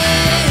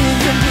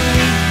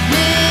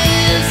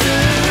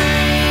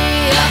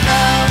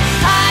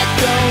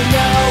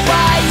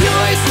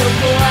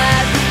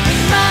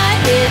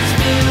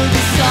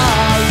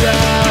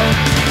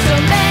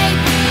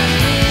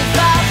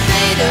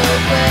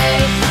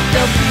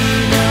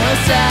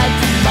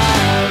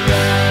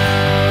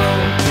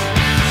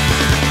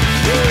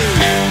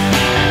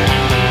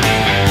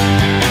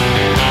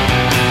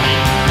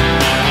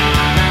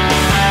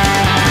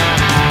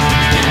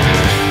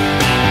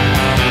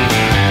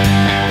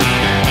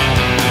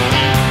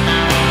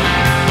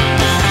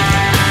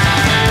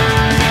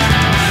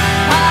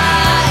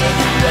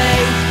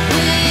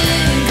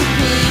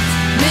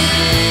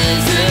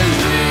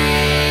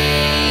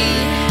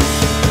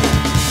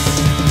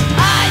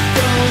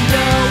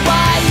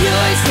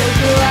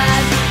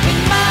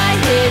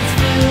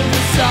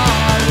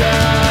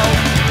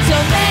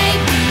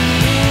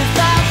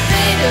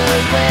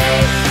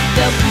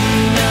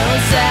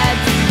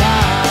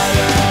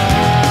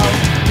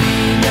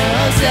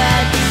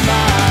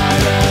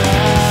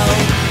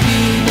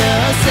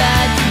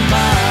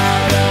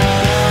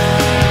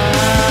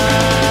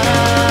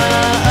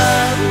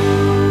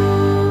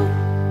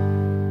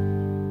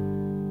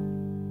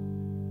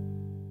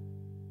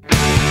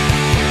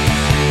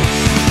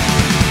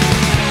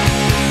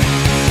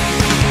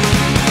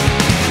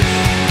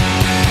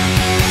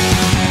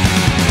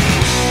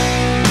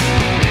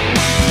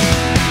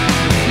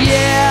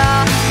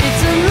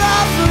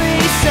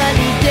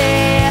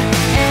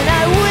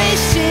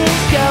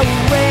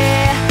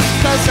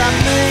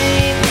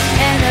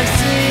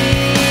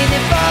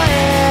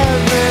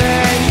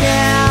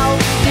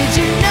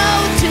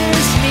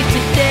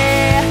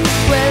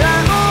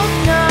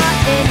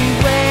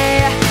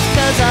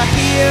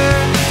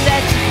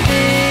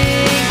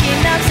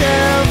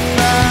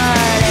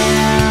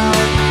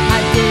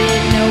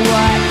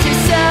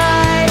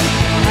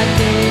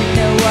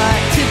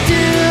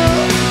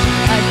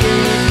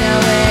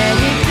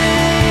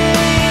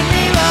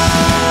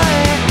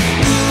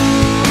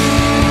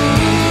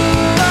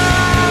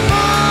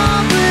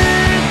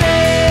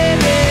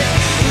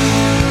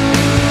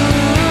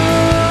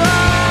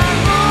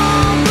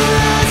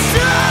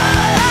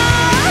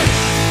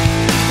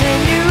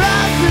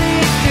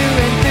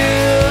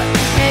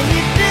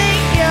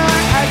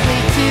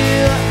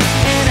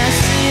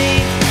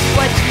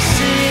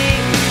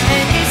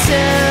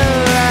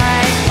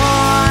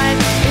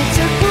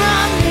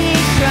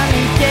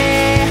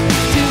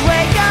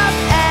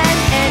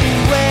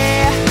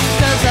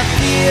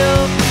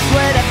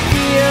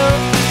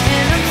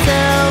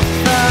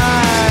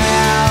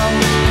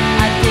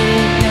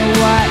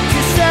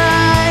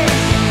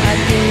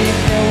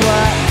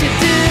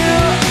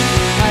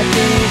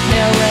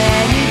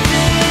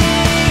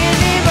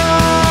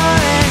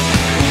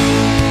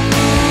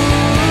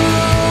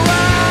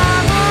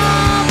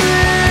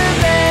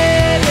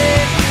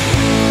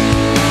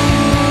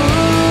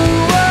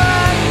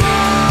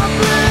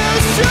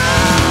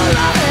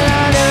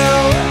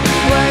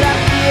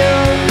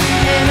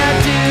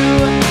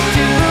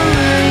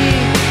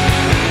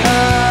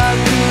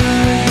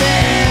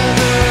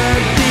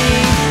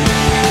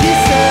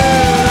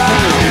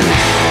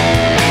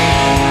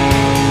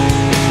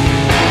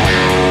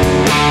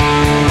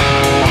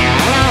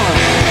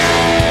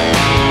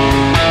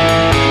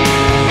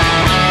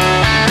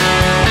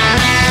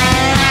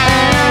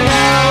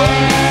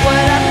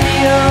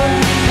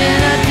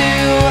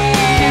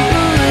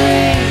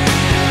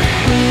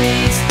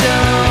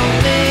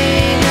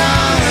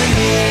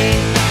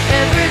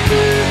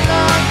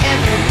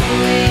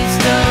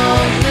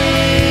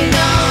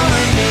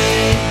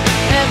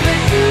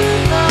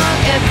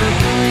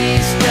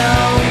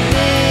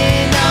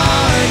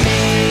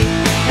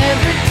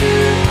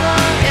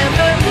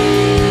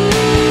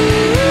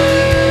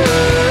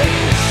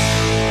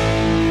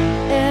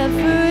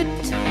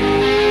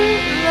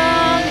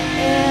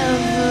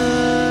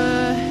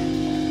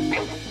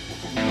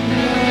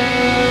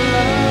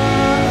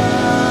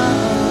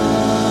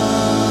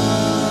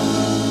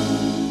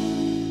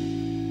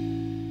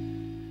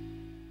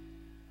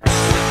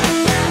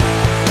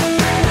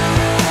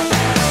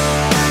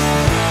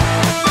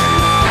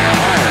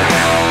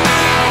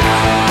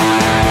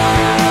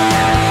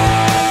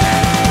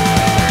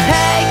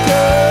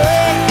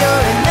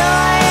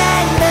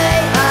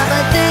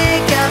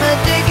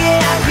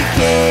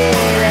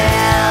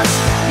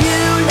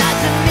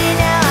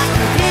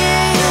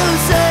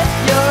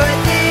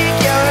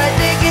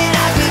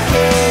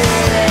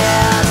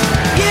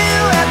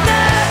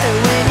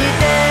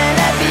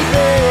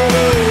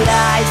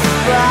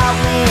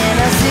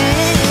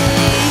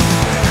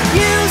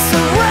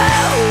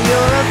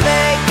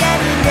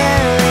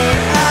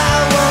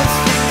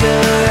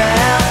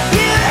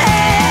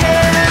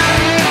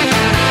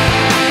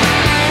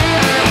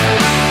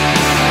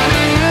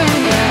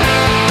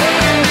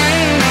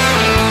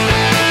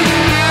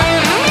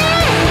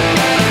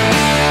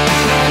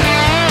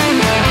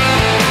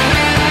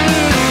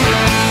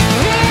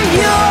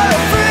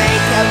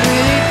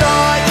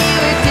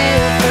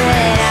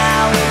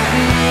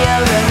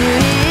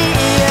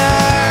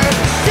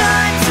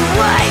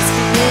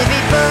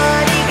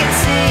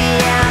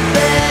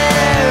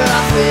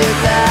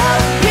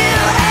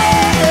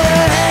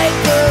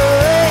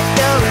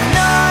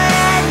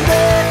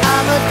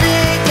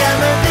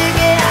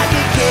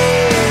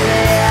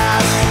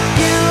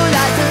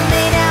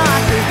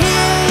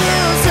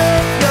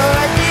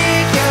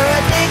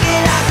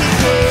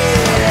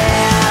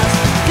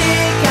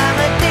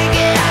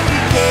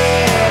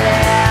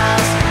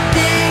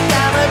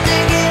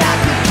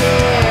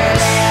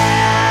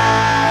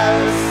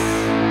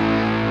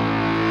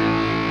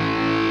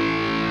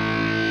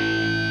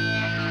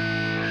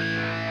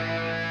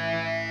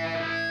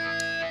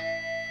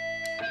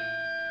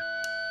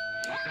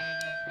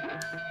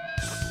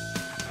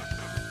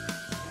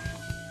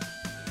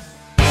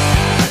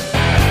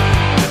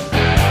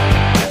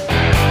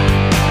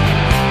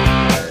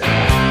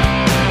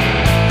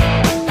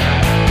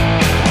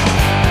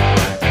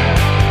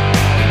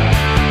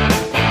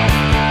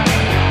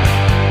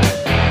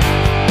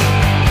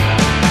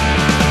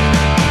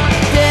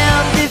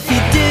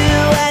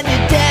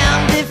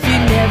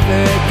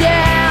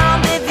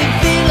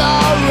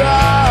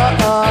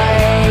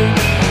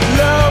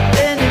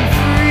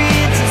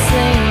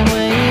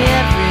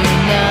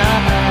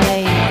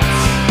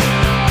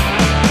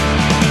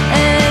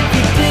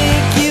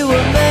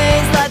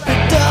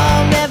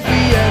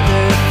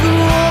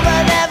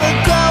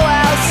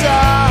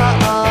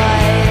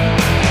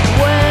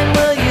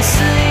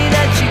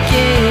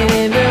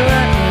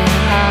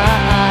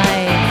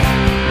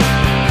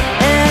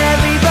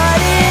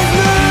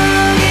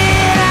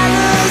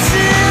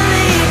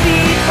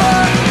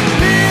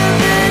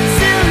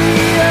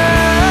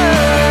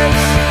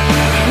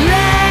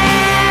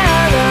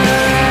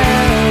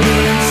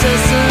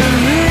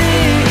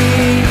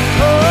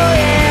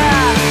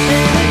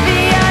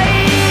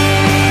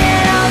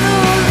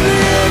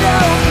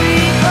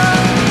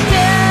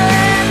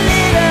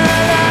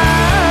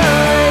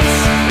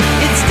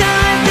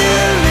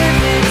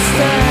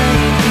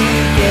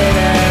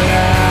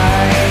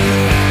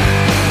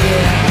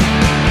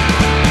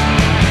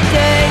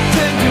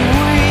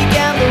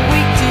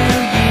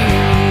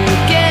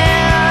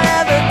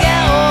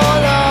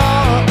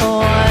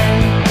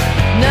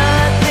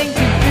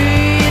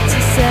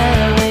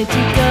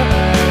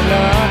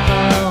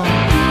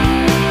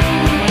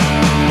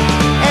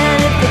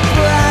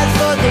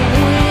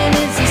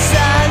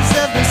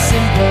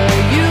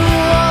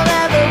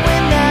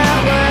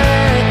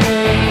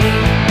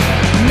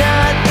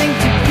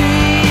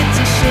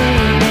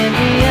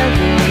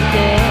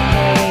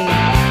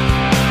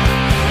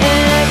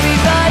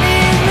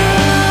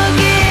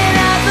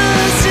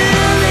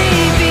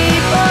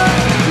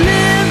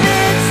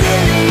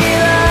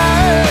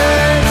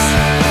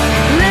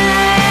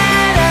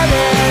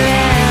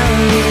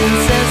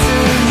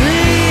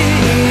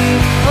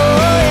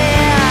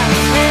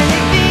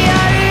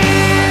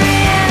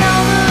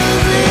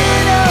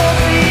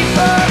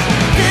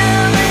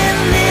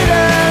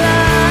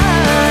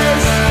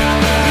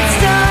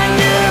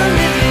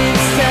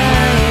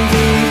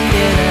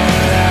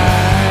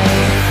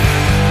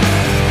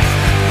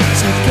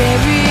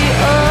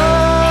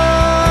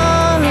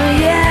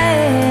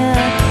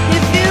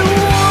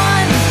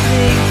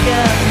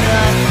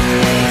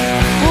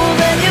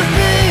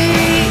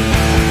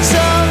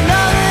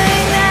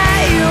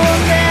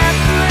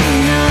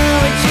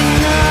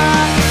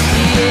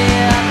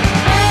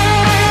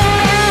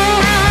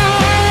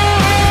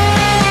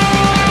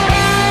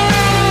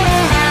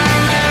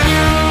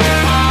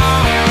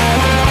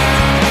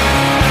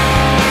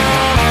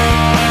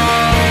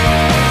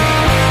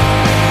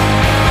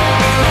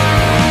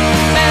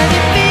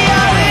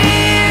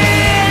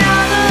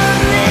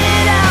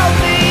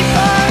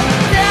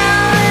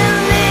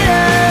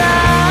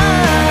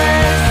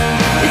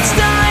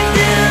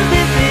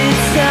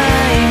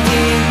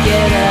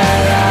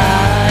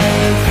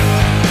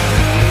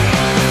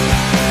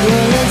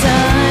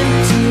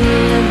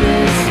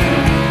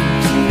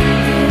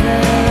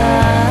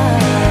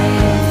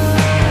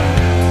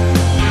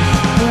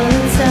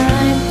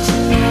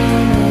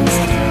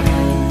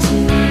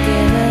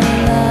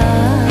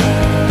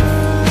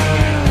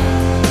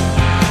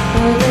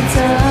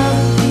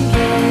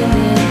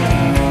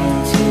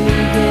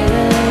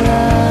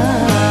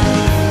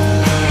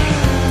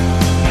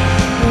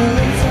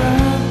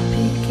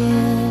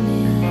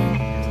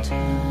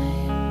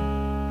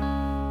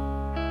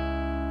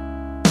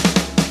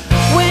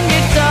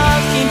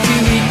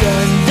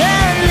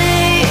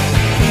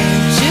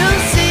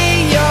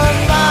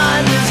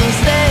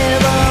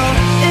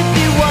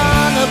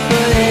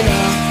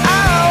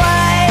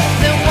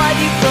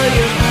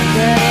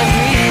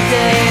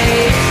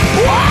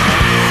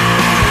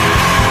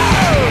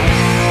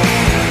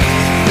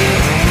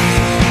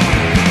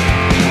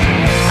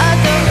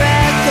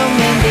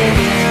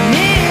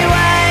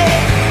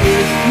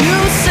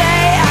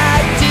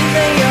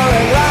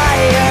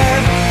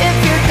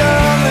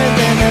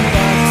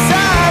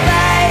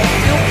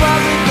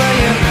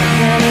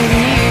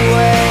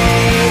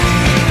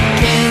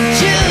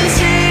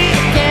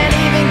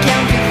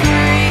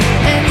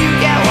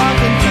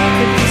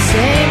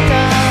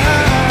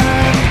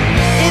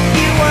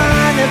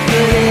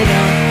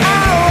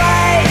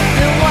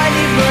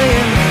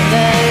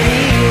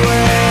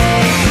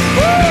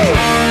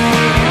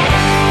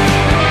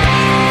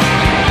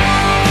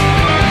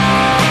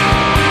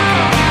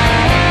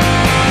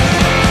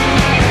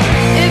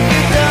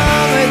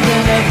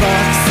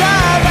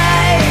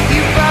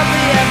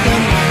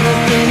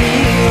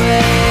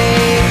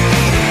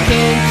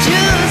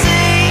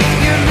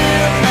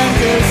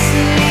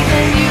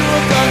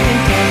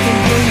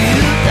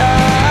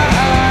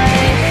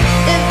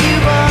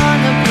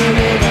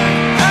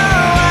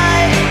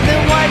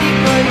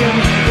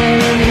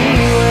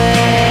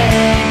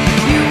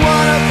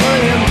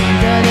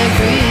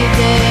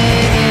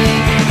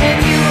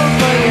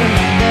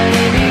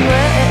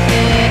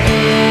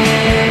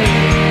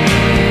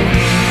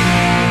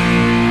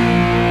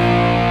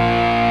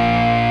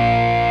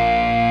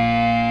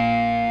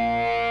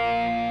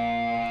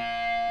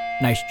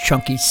 nice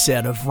chunky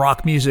set of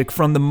rock music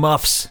from the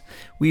Muffs.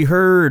 We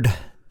heard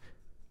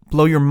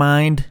Blow Your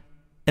Mind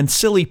and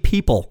Silly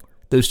People.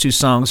 Those two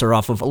songs are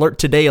off of Alert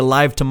Today,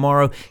 Alive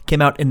Tomorrow.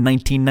 Came out in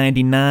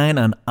 1999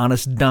 on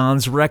Honest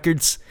Don's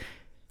Records.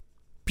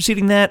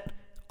 Preceding that,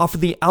 off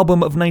of the album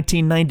of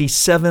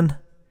 1997,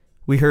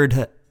 we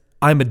heard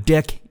I'm a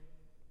Dick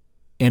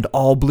and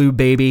All Blue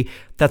Baby.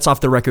 That's off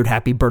the record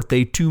Happy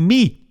Birthday to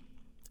Me.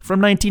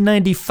 From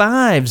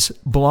 1995's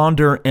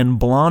Blonder and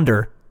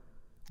Blonder,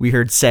 we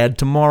heard Sad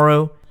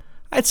Tomorrow.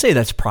 I'd say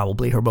that's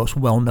probably her most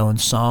well-known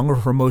song or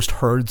her most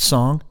heard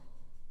song.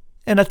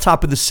 And at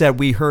top of the set,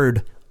 we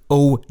heard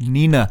Oh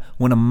Nina,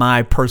 one of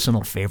my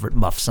personal favorite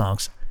Muff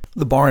songs.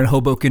 The bar in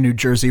Hoboken, New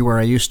Jersey, where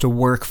I used to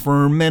work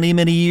for many,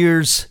 many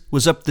years,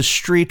 was up the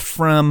street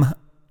from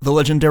the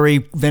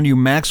legendary venue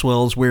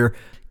Maxwell's, where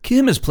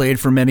Kim has played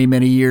for many,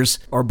 many years.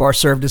 Our bar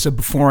served as a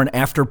before and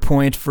after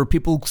point for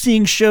people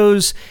seeing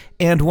shows,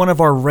 and one of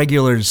our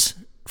regulars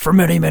for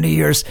many, many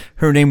years,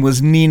 her name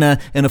was Nina,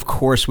 and of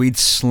course we'd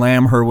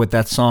slam her with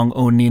that song,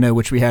 Oh Nina,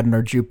 which we had in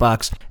our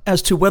jukebox.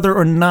 As to whether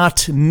or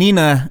not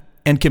Nina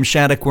and Kim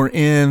Shattuck were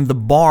in the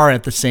bar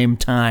at the same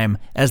time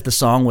as the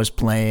song was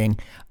playing,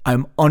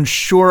 I'm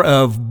unsure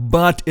of,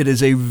 but it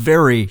is a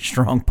very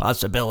strong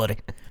possibility.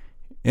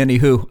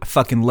 Anywho, I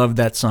fucking love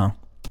that song.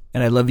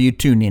 And I love you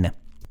too, Nina.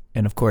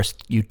 And of course,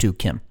 you too,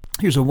 Kim.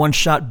 Here's a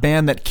one-shot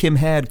band that Kim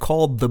had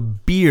called The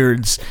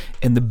Beards.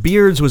 And The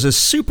Beards was a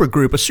super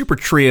group, a super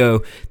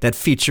trio that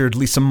featured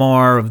Lisa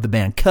Marr of the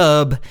band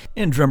Cub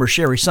and drummer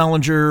Sherry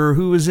Solinger,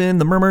 who was in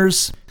The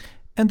Murmurs.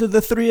 And the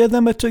three of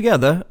them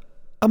together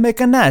make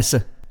a nice.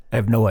 I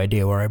have no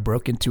idea where I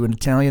broke into an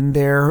Italian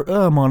there.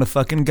 I'm on a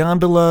fucking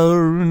gondola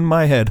in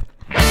my head.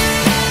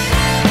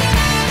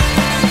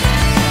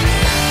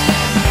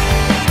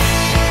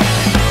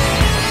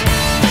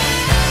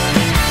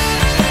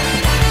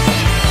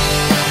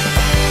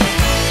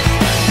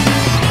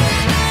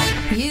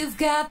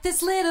 Got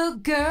this little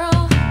girl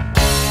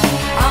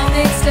all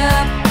mixed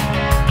up.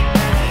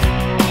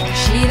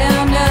 She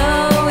don't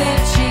know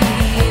if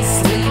she's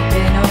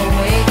sleeping or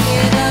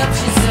waking up.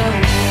 She's so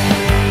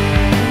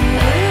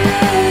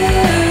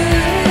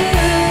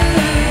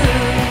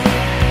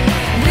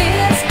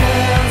this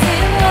girl's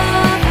in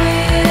love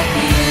with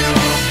you.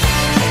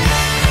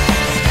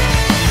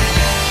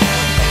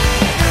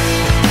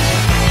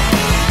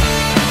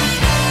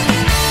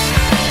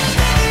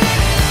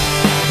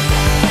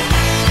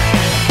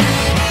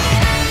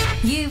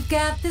 You've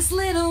got this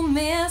little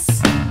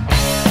miss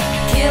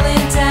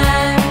killing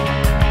time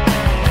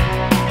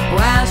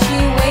while she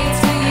waits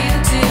for you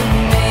to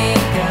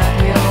make up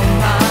your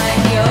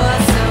mind. You're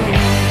so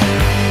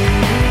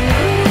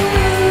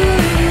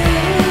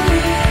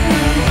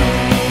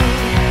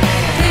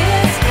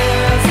this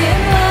girl's in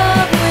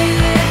love with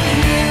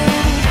you.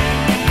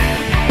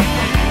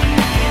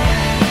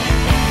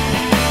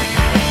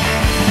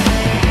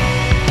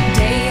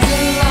 Days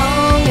are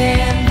long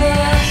and the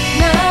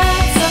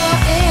nights are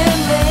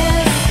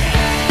endless.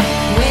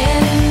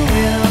 When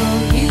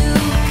will you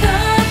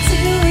come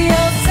to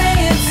your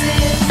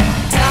senses?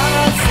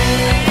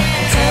 Tossing,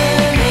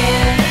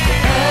 turning,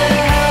 her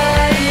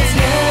heart is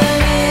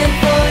yearning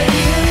for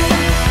you.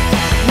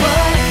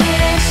 What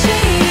can she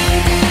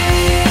do?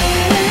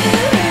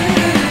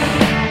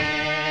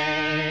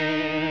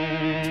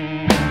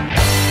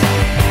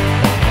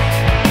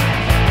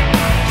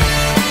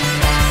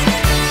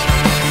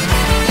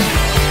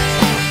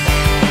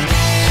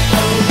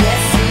 Oh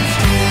yes, it's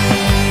true.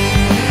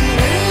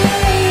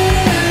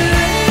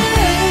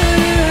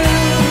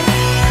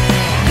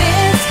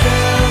 This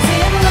girl's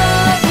in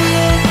love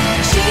with.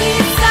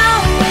 She's so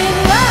in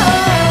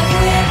love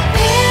with.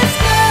 This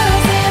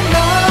girl's in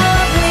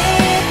love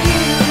with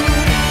you.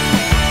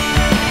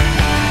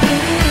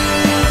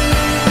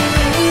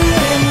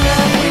 In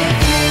love with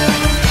you.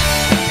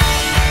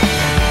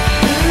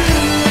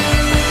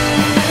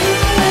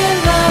 In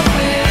love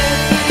with you.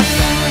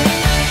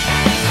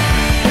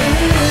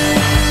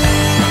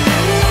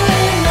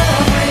 In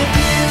love with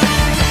you.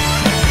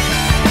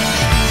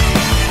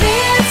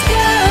 This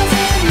girl's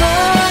in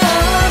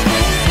love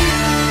with you.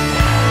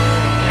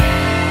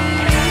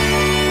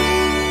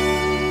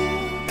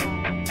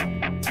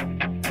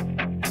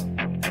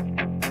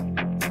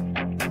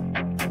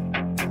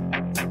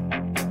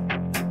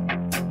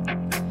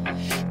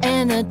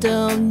 And I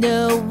don't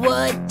know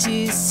what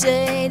to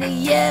say to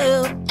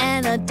you,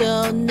 and I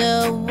don't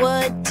know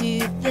what to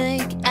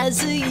think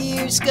as the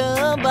years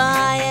go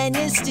by and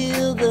you're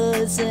still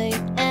the same.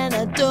 And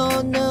I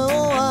don't know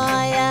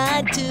why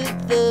I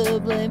took the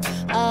blame.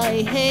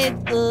 I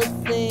hate the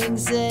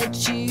things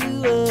that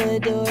you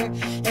adore,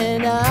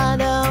 and I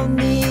don't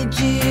need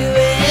you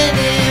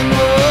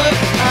anymore.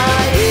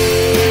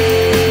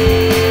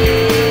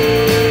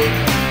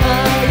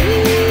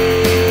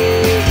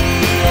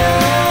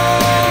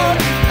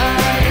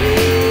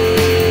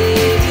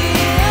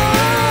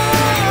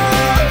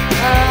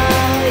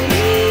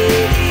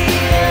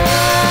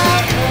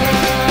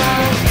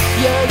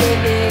 You're the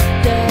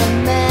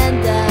victim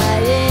and I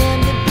am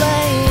to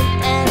blame,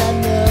 and I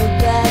know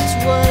that's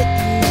what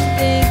you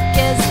think.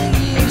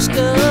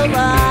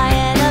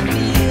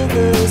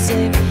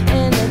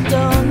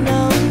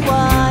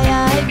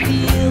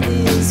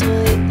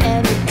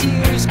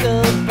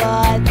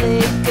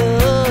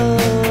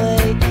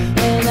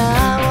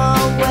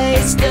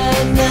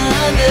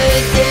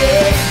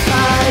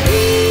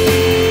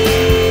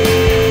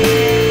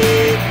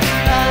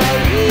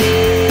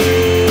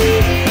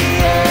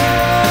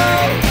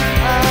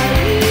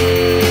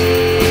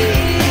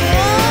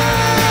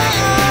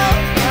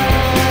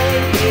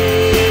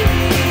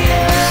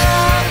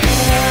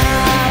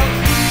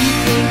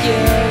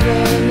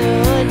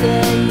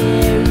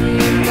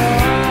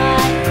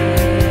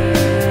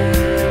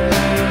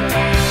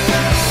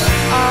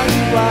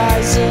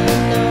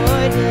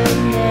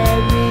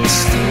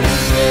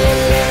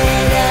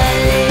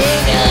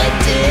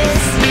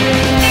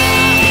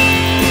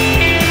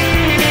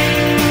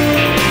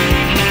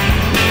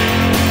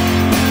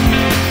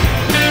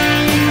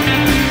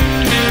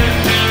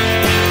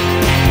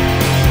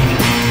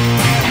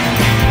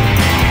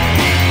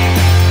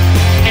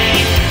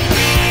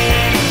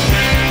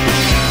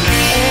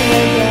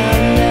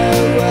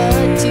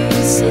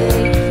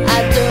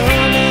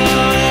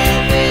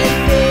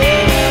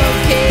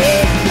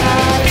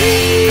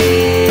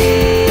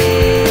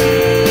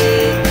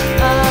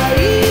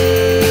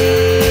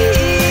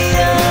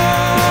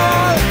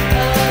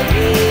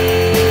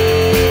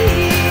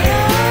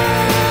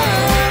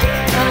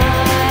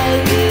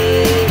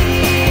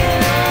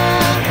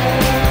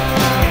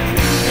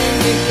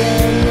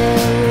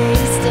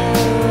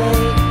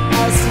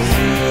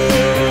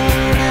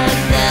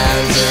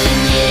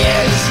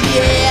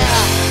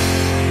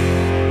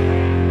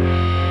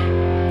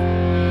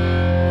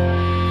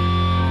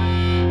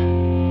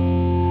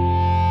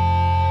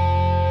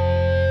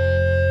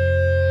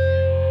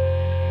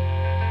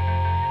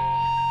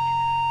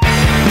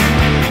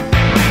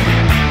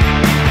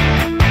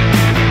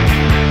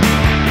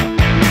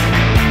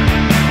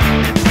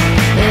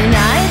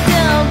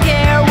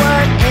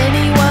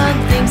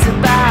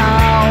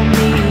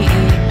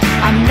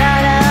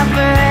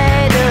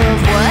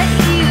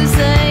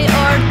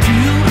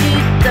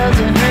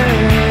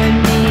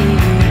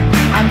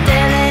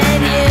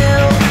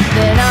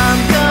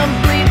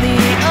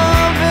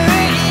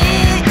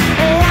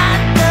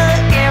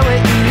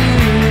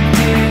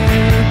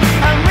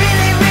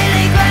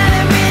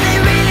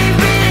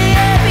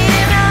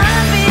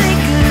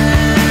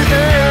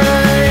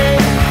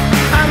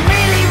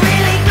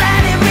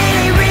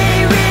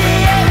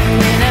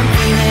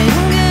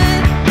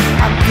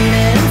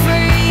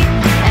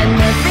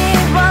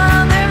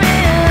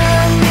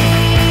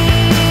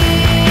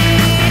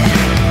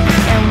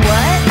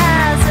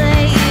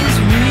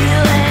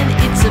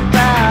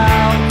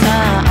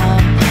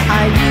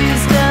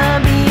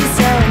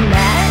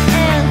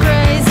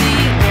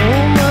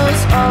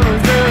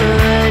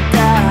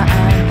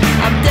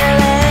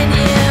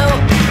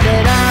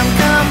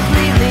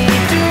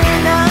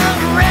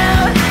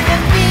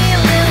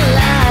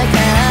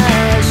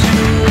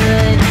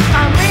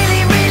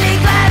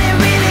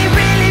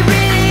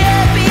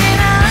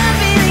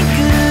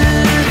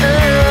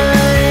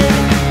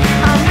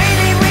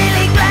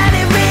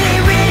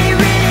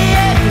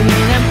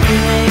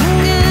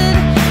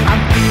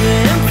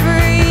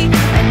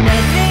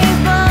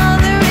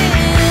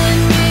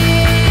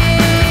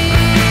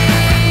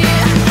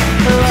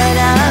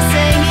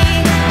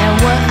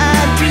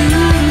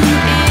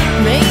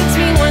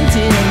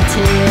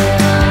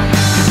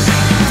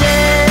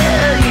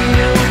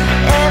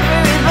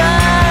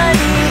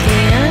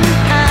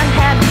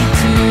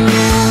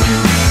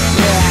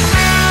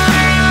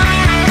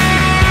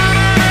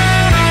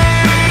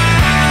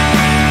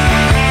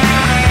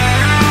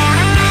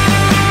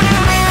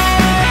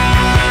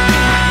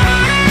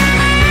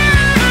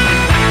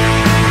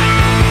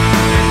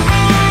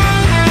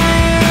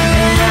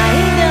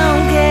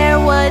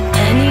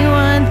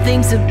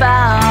 it's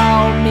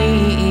about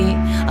me.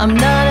 I'm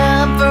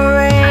not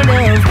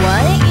afraid of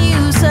what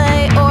you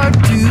say or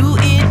do.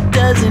 It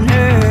doesn't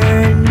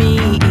hurt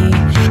me.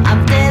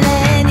 I'm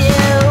telling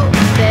you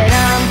that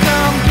I'm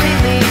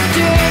completely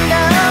turned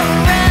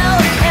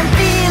around and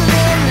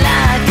feeling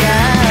like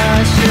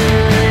I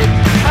should.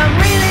 I'm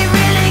really,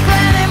 really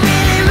glad. I'm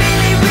really,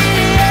 really,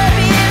 really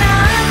happy, and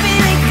I'm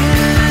feeling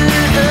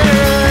good.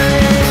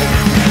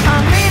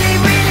 I'm really,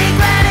 really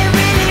glad. I'm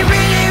really,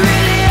 really,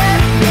 really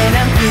happy, and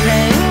I'm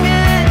feeling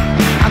good.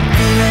 I'm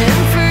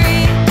feeling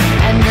free,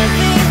 and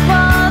nothing's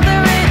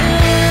bothering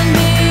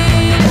me.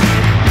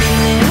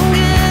 Feeling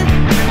good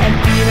and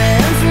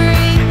feeling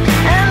free,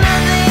 and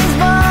nothing's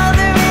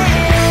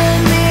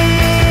bothering me.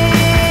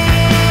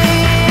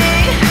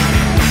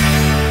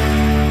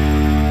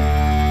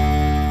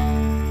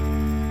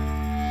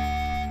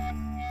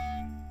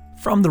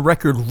 From the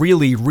record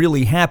Really,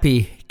 Really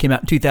Happy, came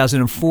out in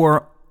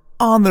 2004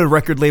 on the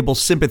record label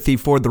Sympathy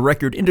for the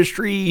Record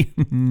Industry.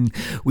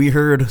 We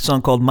heard a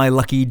song called My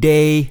Lucky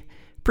Day,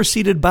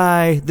 preceded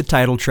by the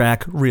title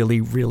track Really,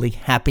 Really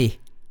Happy.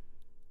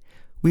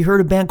 We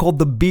heard a band called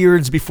The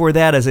Beards before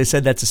that. As I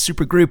said, that's a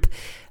super group,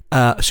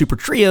 super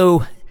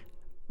trio.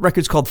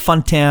 Record's called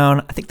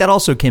Funtown. I think that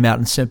also came out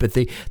in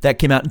Sympathy. That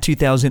came out in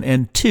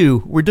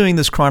 2002. We're doing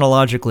this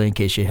chronologically in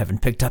case you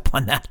haven't picked up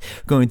on that,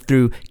 going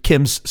through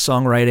Kim's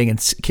songwriting and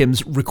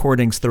Kim's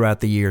recordings throughout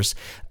the years.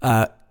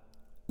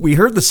 We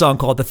heard the song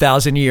called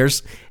 1,000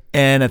 Years,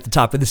 and at the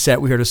top of the set,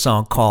 we heard a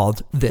song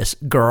called This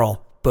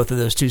Girl. Both of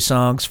those two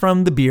songs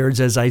from The Beards,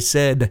 as I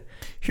said.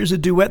 Here's a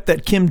duet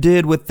that Kim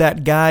did with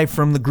that guy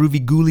from the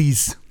Groovy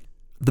Ghoulies.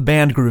 The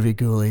band Groovy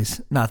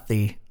Ghoulies, not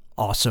the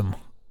awesome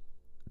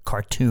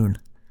cartoon.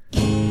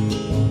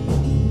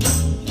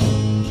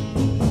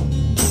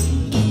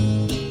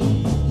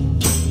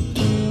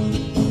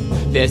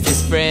 There's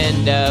this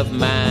friend of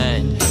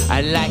mine,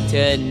 I'd like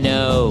to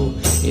know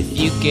if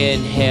you can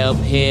help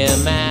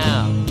him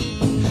out.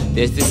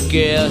 There's this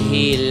girl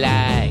he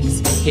likes,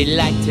 he'd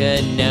like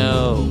to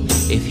know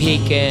if he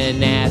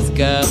can ask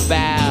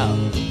about.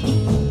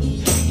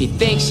 He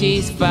thinks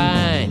she's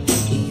fine,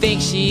 he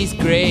thinks she's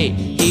great.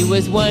 He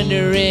was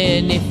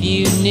wondering if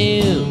you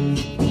knew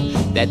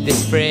that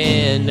this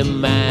friend of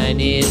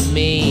mine is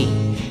me,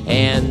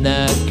 and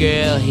the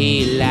girl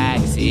he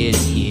likes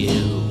is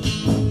you.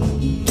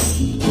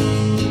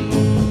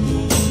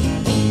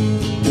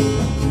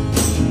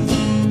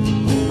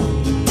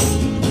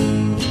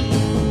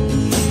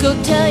 Go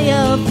tell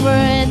your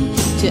friend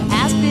to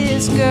ask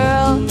this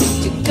girl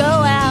to go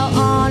out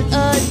on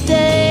a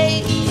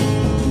date.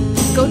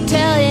 Go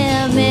tell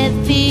him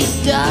if he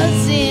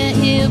doesn't,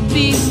 he'll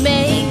be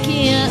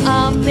making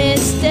a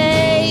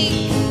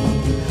mistake.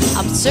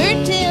 I'm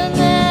certain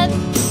that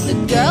the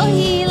girl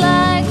he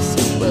likes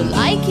will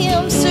like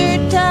him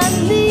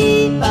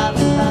certainly.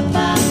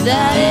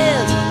 That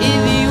is,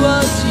 if he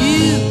was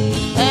you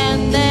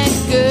and that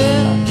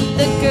girl,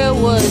 the girl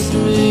was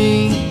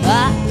me. Ow,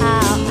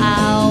 ow,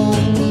 ow.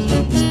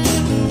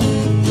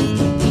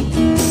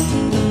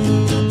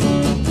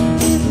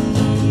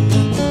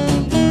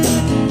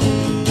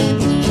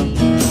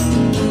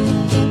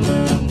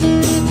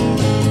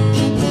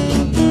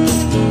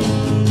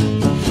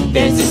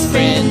 There's this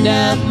friend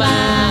of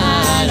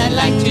mine, I'd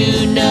like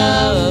to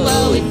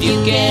know if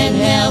you can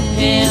help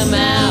him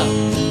out.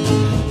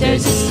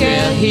 There's this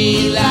girl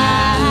he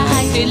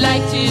likes, he'd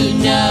like to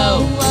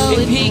know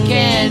if he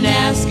can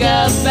ask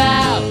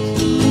about.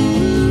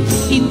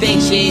 He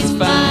thinks she's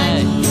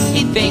fine,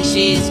 he thinks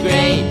she's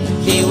great.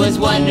 He was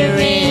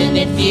wondering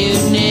if you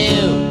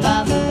knew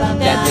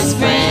that this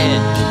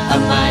friend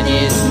of mine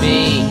is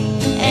me,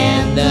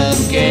 and the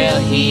girl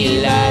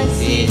he likes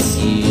is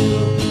you.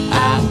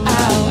 Ow,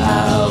 ow,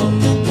 ow.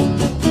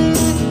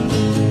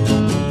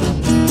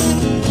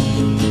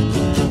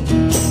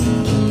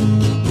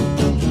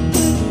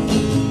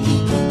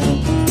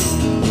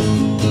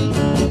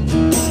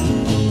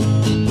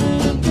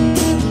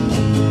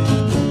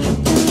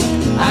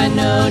 I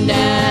know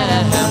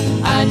now,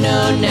 I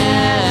know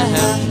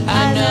now,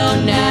 I know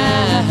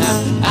now,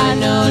 I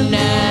know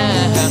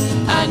now,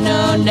 I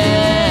know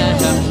now,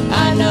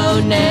 I know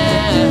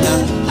now,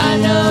 I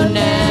know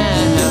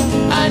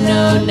now, I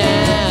know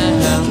now.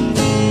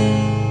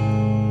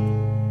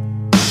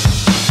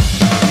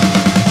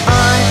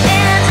 On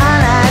and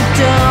on, I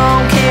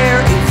don't care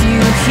if you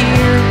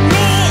hear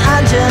me.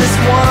 I just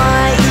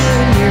want you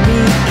near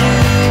me.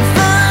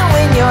 Even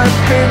when you're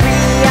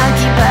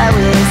preoccupied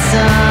with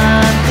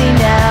something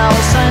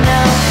else, I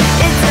know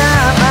it's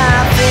not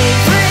my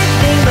favorite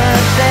thing,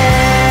 but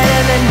better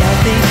than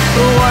nothing.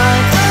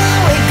 One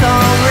awake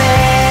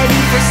already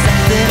for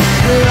something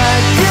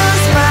like a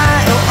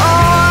smile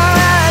or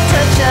a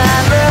touch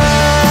of love.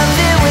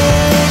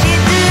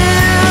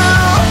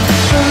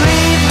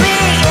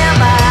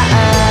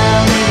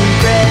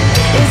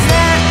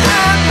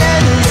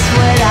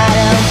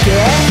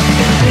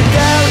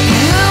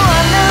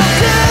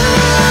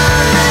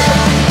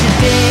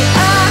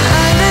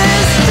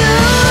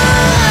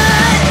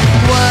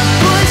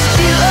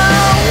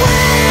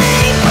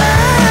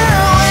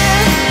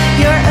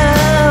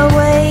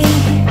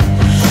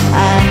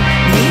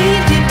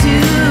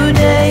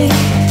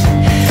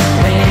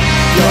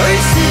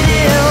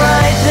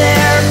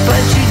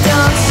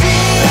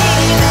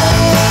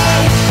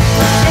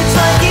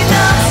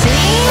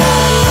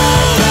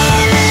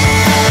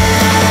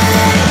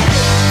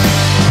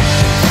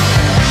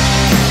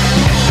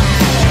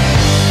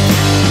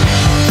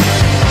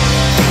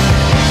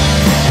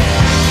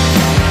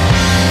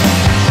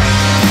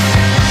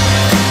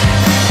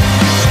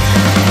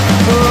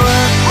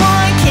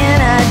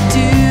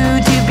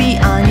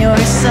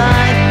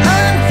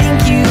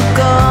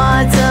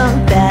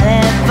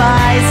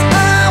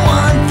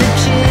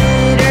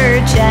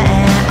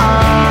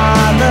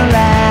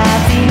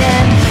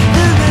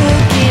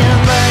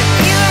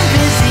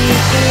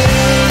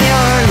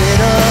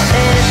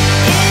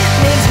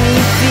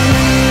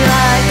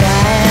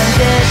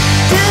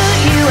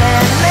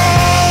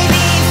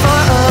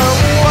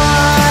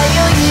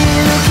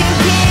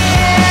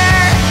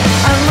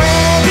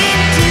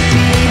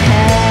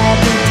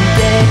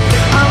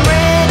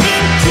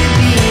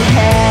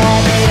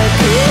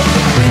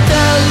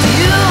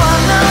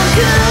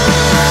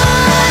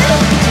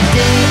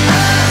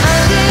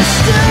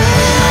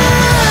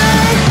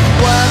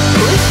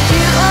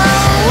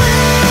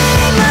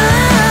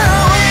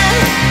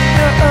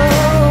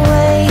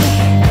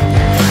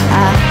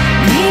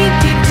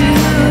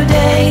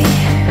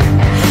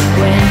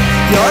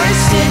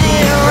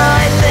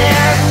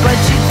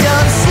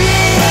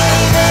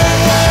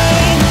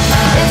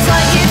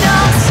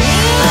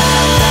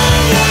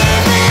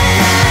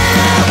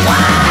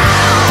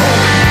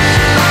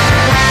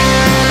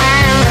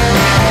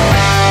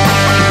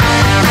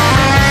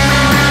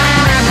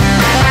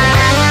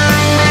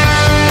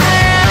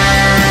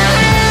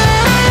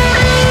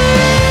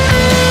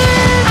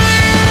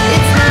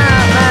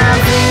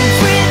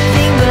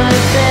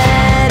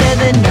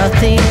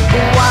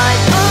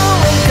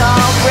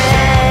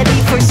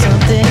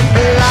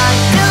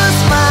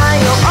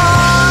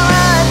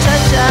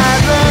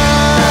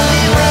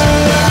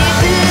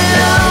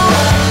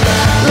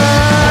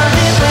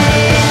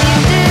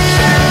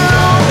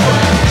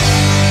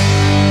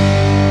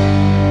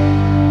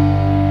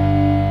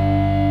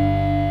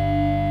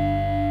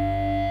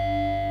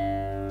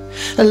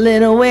 A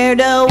little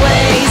weirdo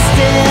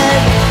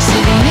wasted,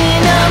 sitting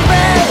in a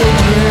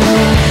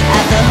bedroom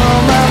at the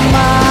home of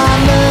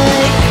mama,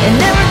 and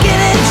never get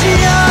a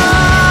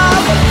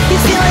job.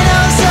 He's feeling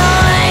oh so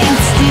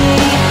angsty,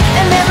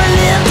 and never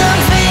lived a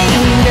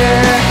finger.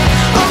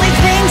 Only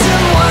thinks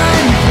of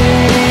one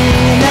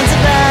thing, and that's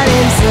about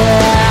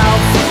himself.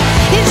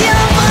 He's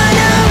young for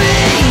no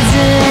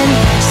reason,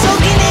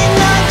 soaking in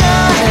the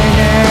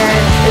garden.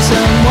 If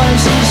someone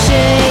should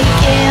shake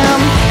him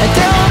and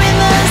throw him in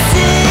the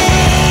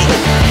sea,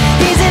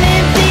 he's an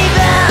empty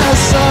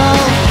vessel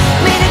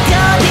made of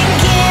cotton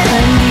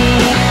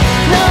candy.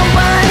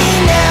 Nobody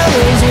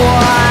knows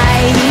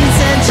why he's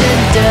such a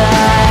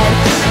dud.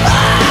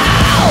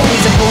 Oh,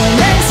 he's a boy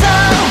next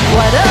door.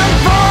 What a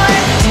boy.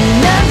 Do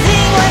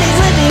nothing what he's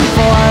living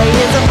for.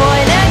 He's a boy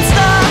next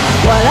door.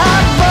 What a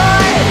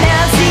boy.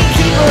 Nasty,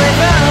 keep away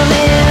from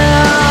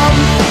him.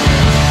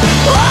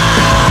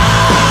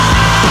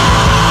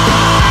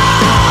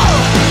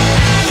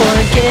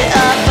 Forget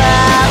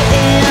about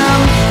him,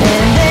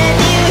 and then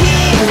you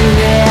hear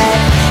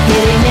it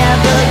hitting at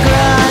the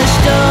garage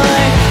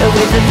door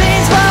with a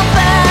baseball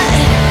bat.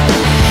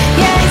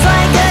 Yeah, he's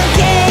like a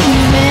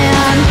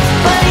caveman,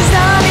 but he's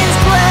not as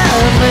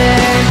clever.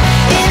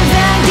 In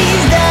fact,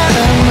 he's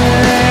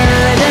dumber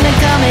than a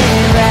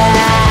common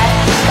rat.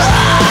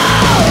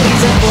 Oh,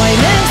 he's a boy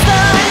next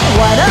door.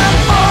 What a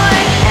boy,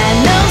 and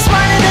no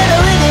smarter than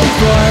a living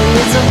floor.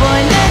 He's a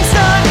boy next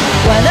door.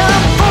 What a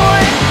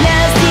boy,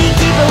 nasty,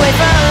 keep away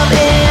from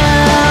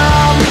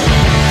him.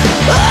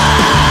 Oh,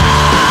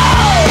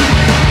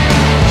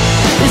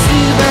 this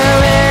super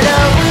weirdo,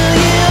 will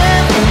you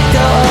ever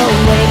go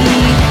away?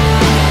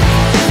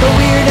 A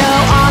weirdo,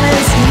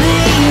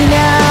 honestly,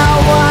 no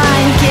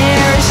one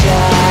cares.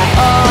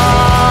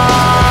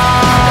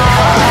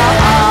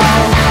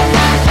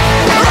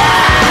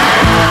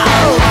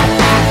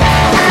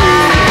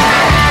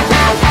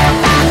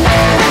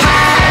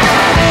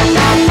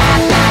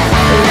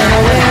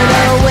 Little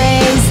weirdo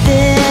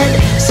wasted,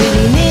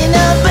 sitting in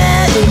a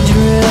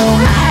bedroom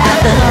at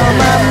the home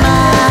of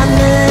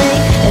mama,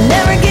 and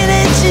never get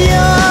a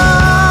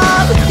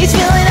job. He's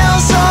feeling oh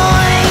so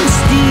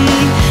angsty,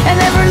 and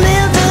never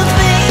lived a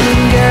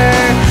finger.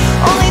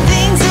 Only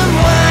thing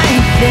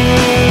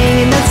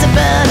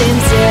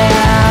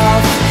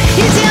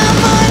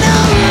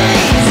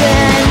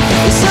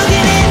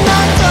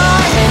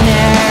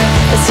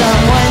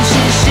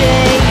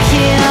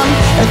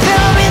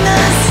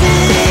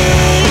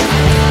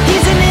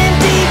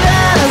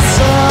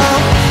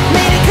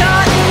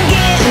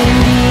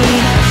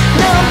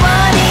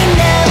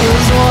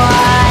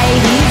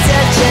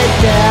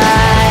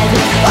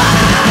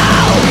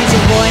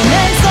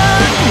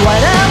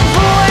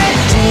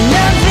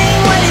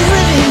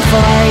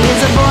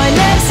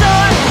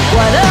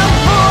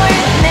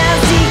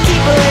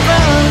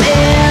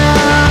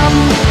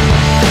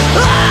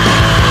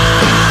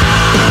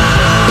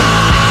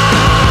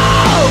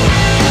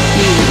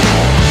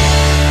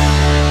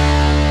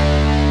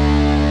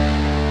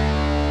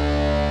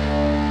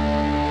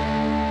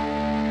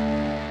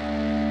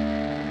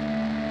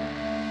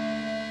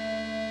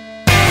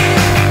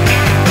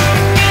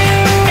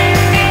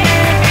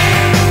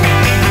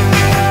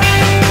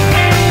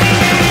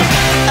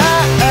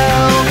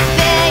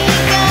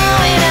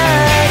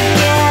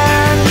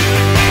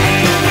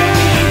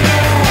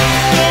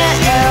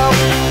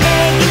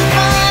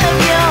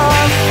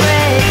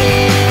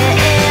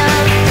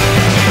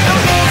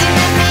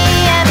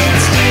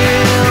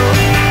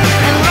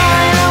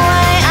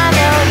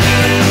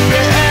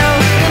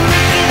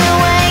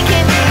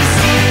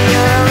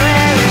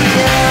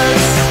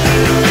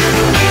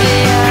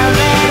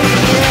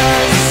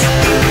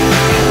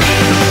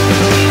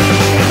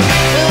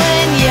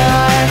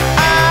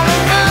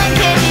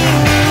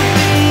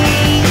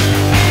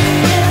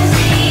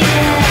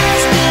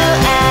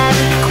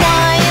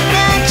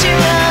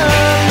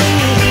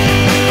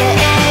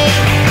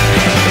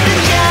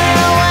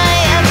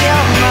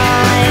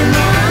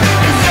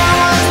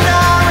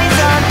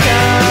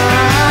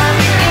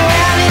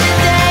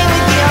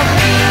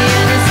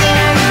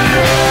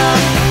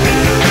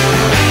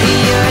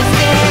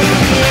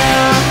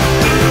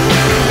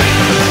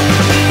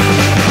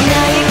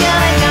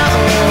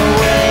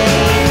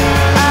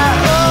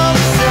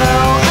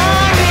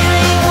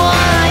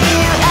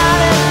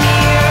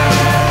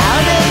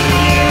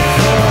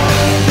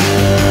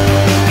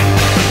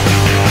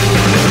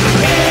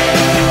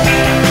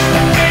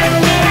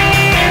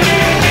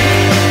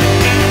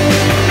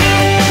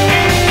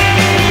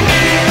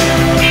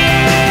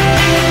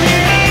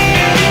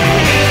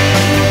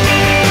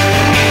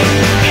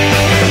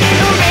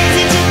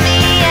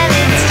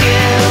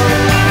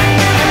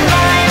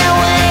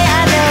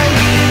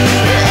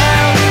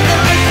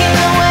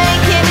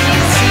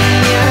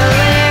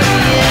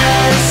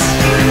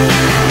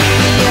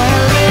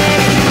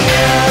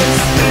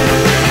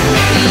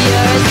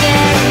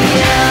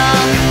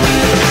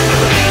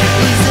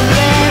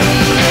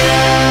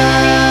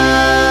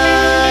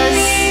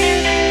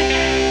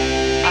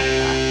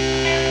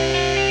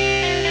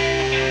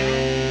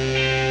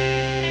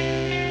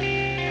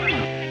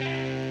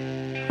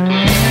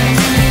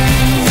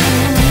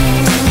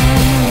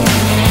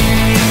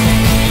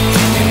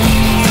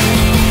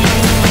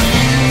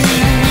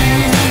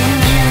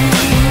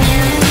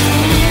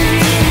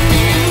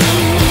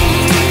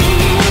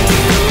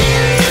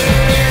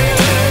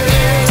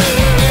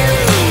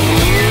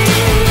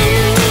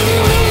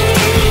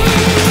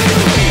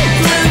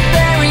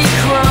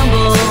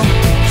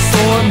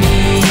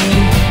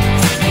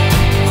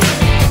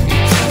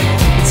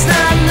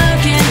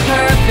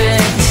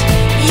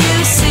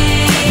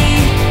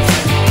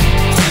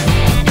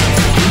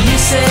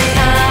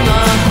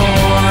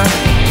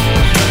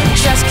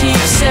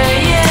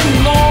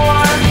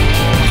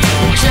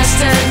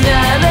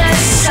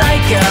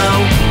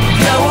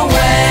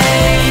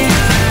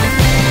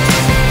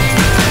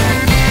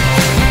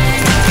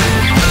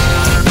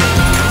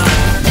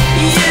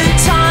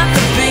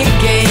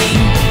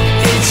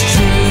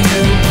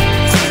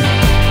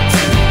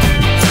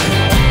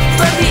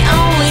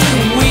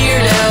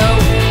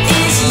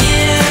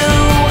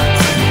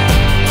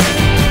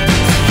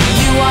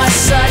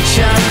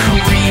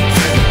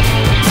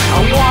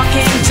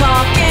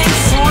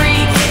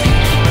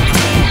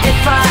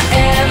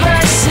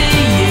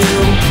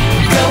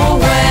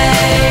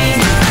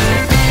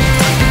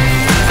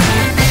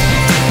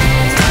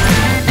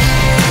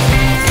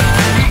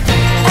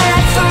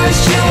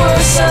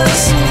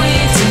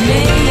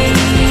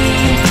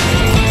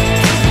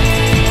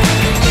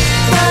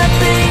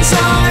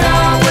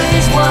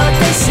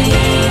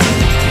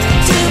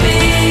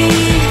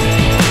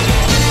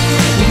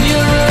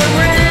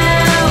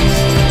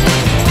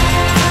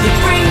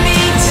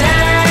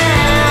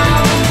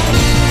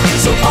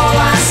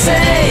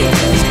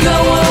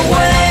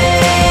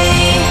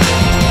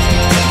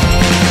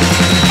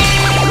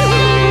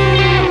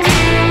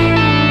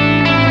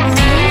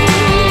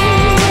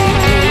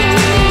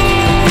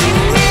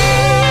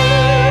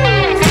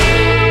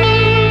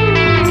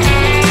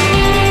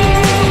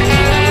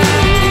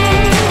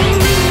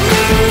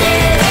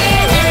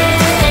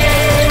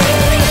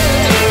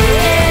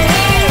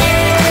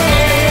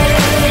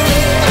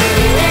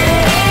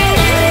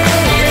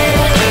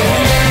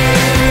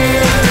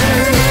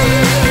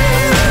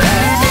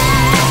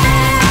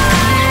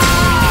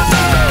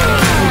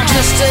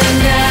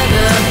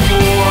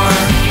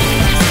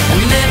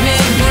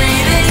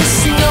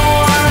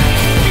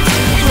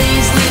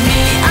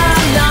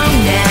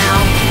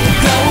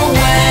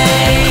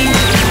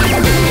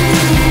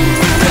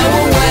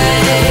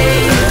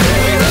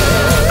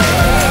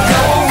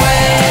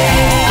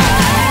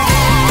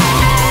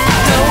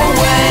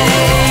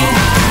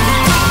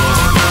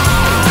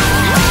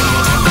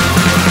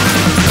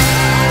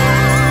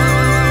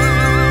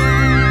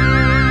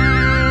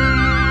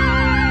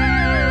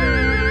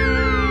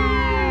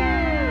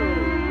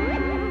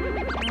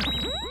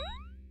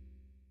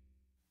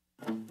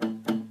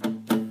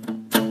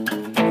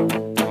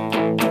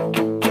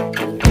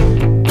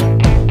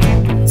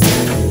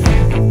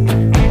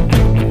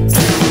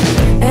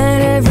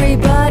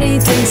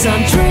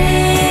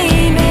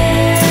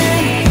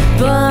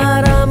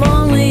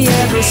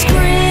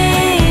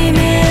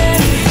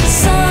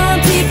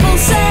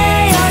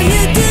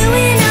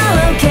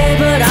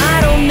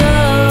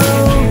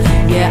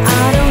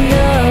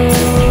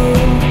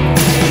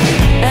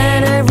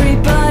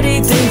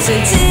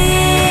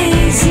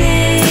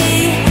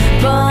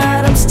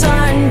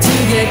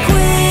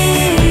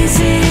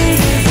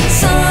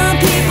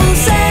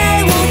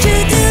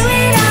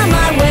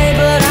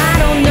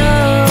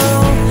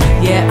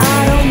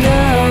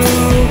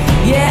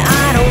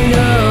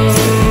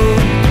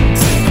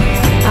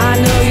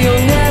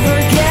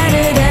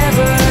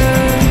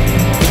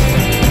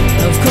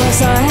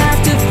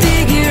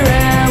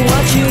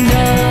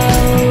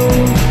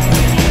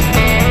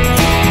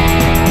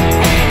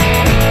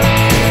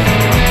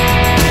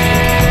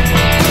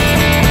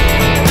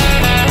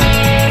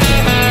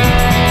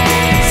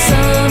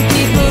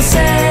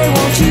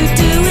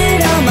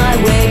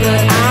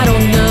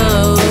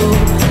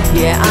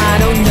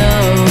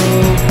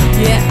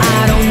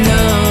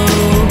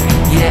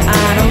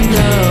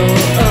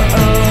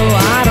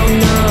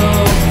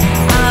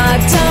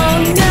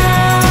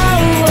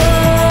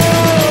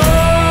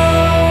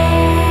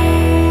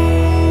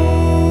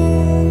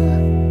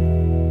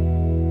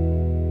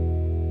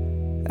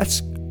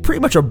That's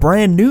pretty much a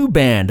brand new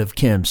band of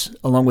Kim's,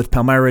 along with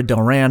Palmyra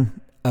Delran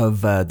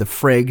of the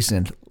Frigs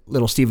and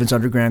Little Steven's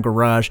Underground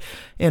Garage,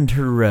 and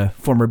her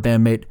former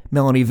bandmate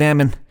Melanie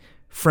Vaman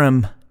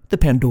from the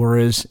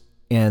Pandoras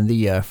and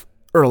the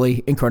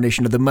early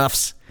incarnation of the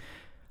Muffs,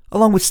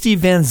 along with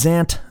Steve Van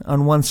Zandt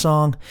on one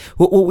song.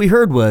 What we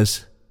heard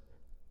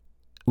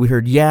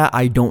Yeah,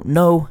 I Don't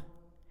Know.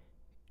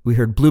 We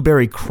heard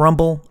Blueberry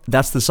Crumble.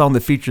 That's the song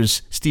that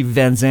features Steve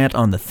Van Zandt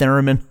on the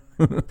theremin.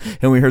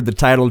 And we heard the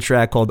title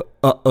track called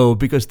Uh-Oh,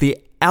 because the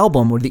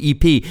album, or the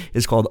EP,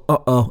 is called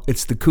Oh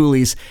It's the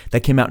Coolies.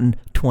 That came out in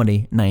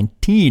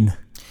 2019.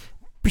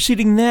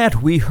 Preceding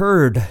that, we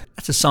heard,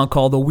 that's a song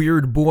called The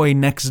Weird Boy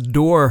Next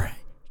Door.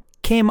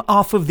 Came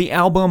off of the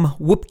album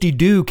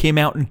Whoop-De-Doo, came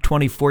out in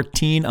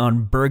 2014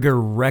 on Burger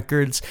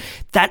Records.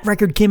 That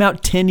record came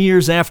out 10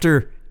 years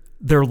after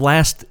their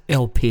last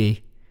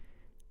LP.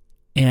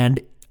 And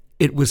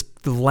it was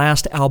the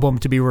last album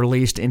to be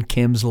released in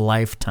Kim's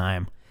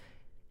lifetime.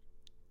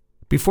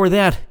 Before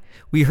that,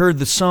 we heard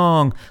the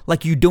song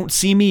Like You Don't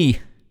See Me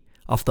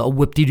off the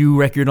Whoop-De-Doo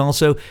record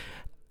also.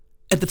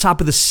 At the top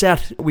of the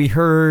set, we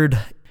heard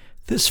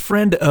This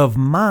Friend of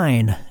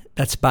Mine.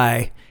 That's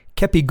by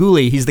Kepi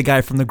Ghoulie. He's the guy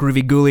from the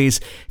Groovy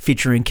Ghoulies,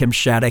 featuring Kim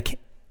Shattuck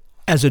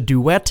as a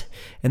duet.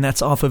 And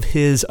that's off of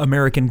his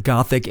American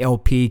Gothic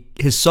LP,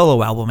 his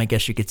solo album, I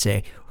guess you could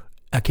say.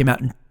 Came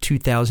out in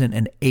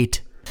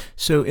 2008.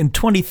 So in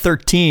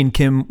 2013,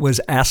 Kim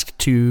was asked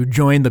to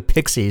join the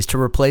Pixies to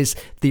replace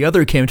the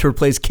other Kim, to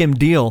replace Kim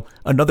Deal,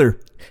 another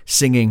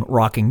singing,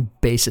 rocking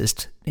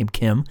bassist named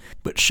Kim.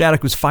 But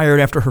Shattuck was fired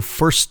after her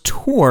first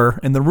tour,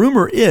 and the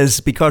rumor is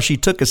because she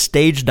took a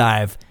stage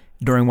dive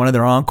during one of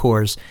their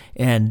encores,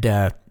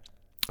 and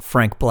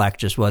Frank Black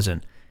just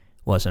wasn't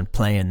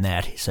playing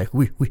that. He's like,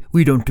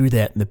 we don't do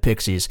that in the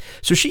Pixies.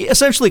 So she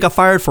essentially got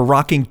fired for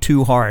rocking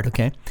too hard,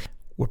 okay?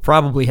 What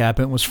probably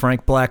happened was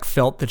Frank Black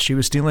felt that she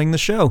was stealing the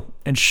show,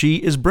 and she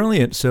is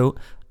brilliant, so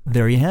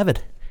there you have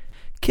it.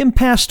 Kim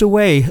passed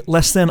away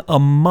less than a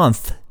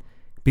month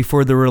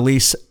before the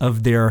release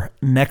of their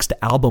next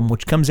album,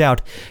 which comes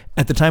out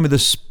at the time of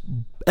this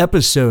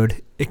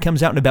episode. It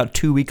comes out in about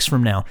 2 weeks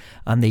from now,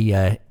 on the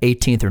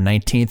 18th or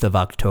 19th of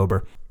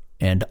October.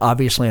 And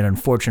obviously and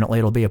unfortunately,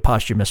 it'll be a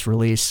posthumous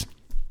release.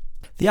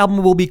 The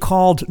album will be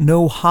called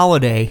No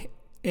Holiday,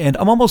 and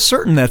I'm almost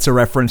certain that's a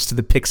reference to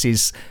the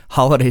Pixies'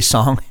 holiday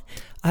song.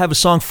 I have a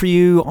song for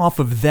you off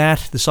of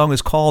that. The song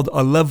is called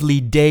A Lovely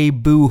Day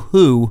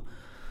Boo-Hoo.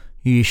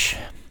 Yeesh.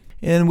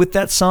 And with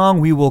that song,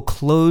 we will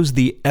close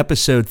the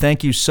episode.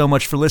 Thank you so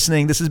much for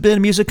listening. This has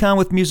been Music On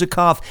with Music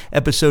Off,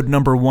 episode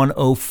number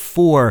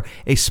 104,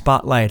 a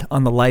spotlight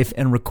on the life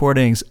and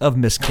recordings of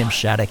Miss Kim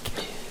Shattuck.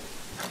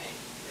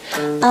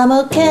 I'm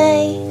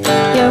okay,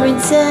 you're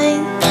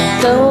insane.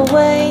 Go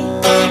away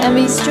and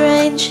be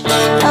strange.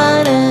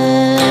 I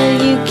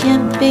know you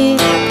can't be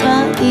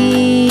my